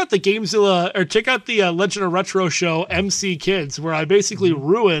 check out the Gamezilla or check out the Legend of Retro show MC Kids, where I basically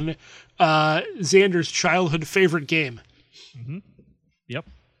ruin Xander's childhood favorite game. Mm-hmm. Yep.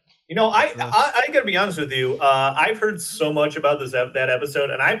 You know, I gotta be honest with you. I've heard so much about that episode,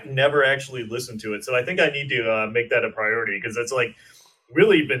 and I've never actually listened to it. So I think I need to make that a priority because it's like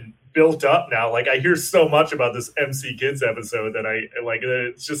really been built up now. Like I hear so much about this MC Kids episode that I like.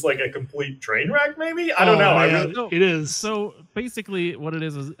 It's just like a complete train wreck. Maybe I don't know. It is. So basically, what it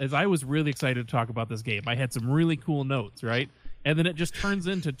is I was really excited to talk about this game. I had some really cool notes, right? And then it just turns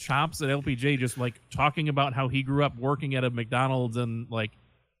into Chops and LPJ just like talking about how he grew up working at a McDonald's and like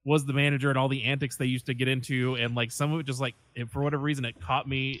was the manager and all the antics they used to get into, and like some of it just like for whatever reason it caught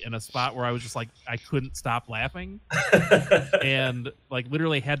me in a spot where I was just like I couldn't stop laughing and like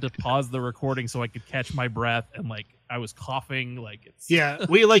literally had to pause the recording so I could catch my breath, and like I was coughing like it's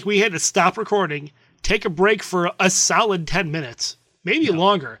we had to stop recording, take a break for a solid 10 minutes, maybe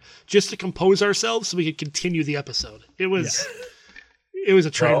longer, just to compose ourselves so we could continue the episode. It was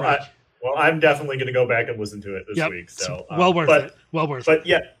a train wreck. Well, I'm definitely going to go back and listen to it this week. So well worth it. Well worth it.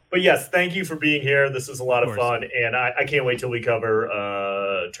 But yes, thank you for being here. This is a lot of fun, and I can't wait till we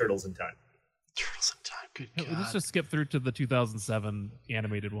cover Turtles in Time. Turtles in Time. Good God. Let's just skip through to the 2007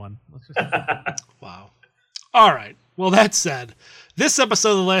 animated one. Wow. All right. Well, that said, this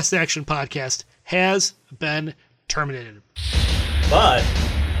episode of the Last Action Podcast has been terminated. But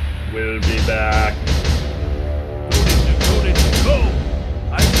we'll be back. Go!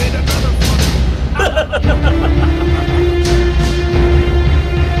 I made another one!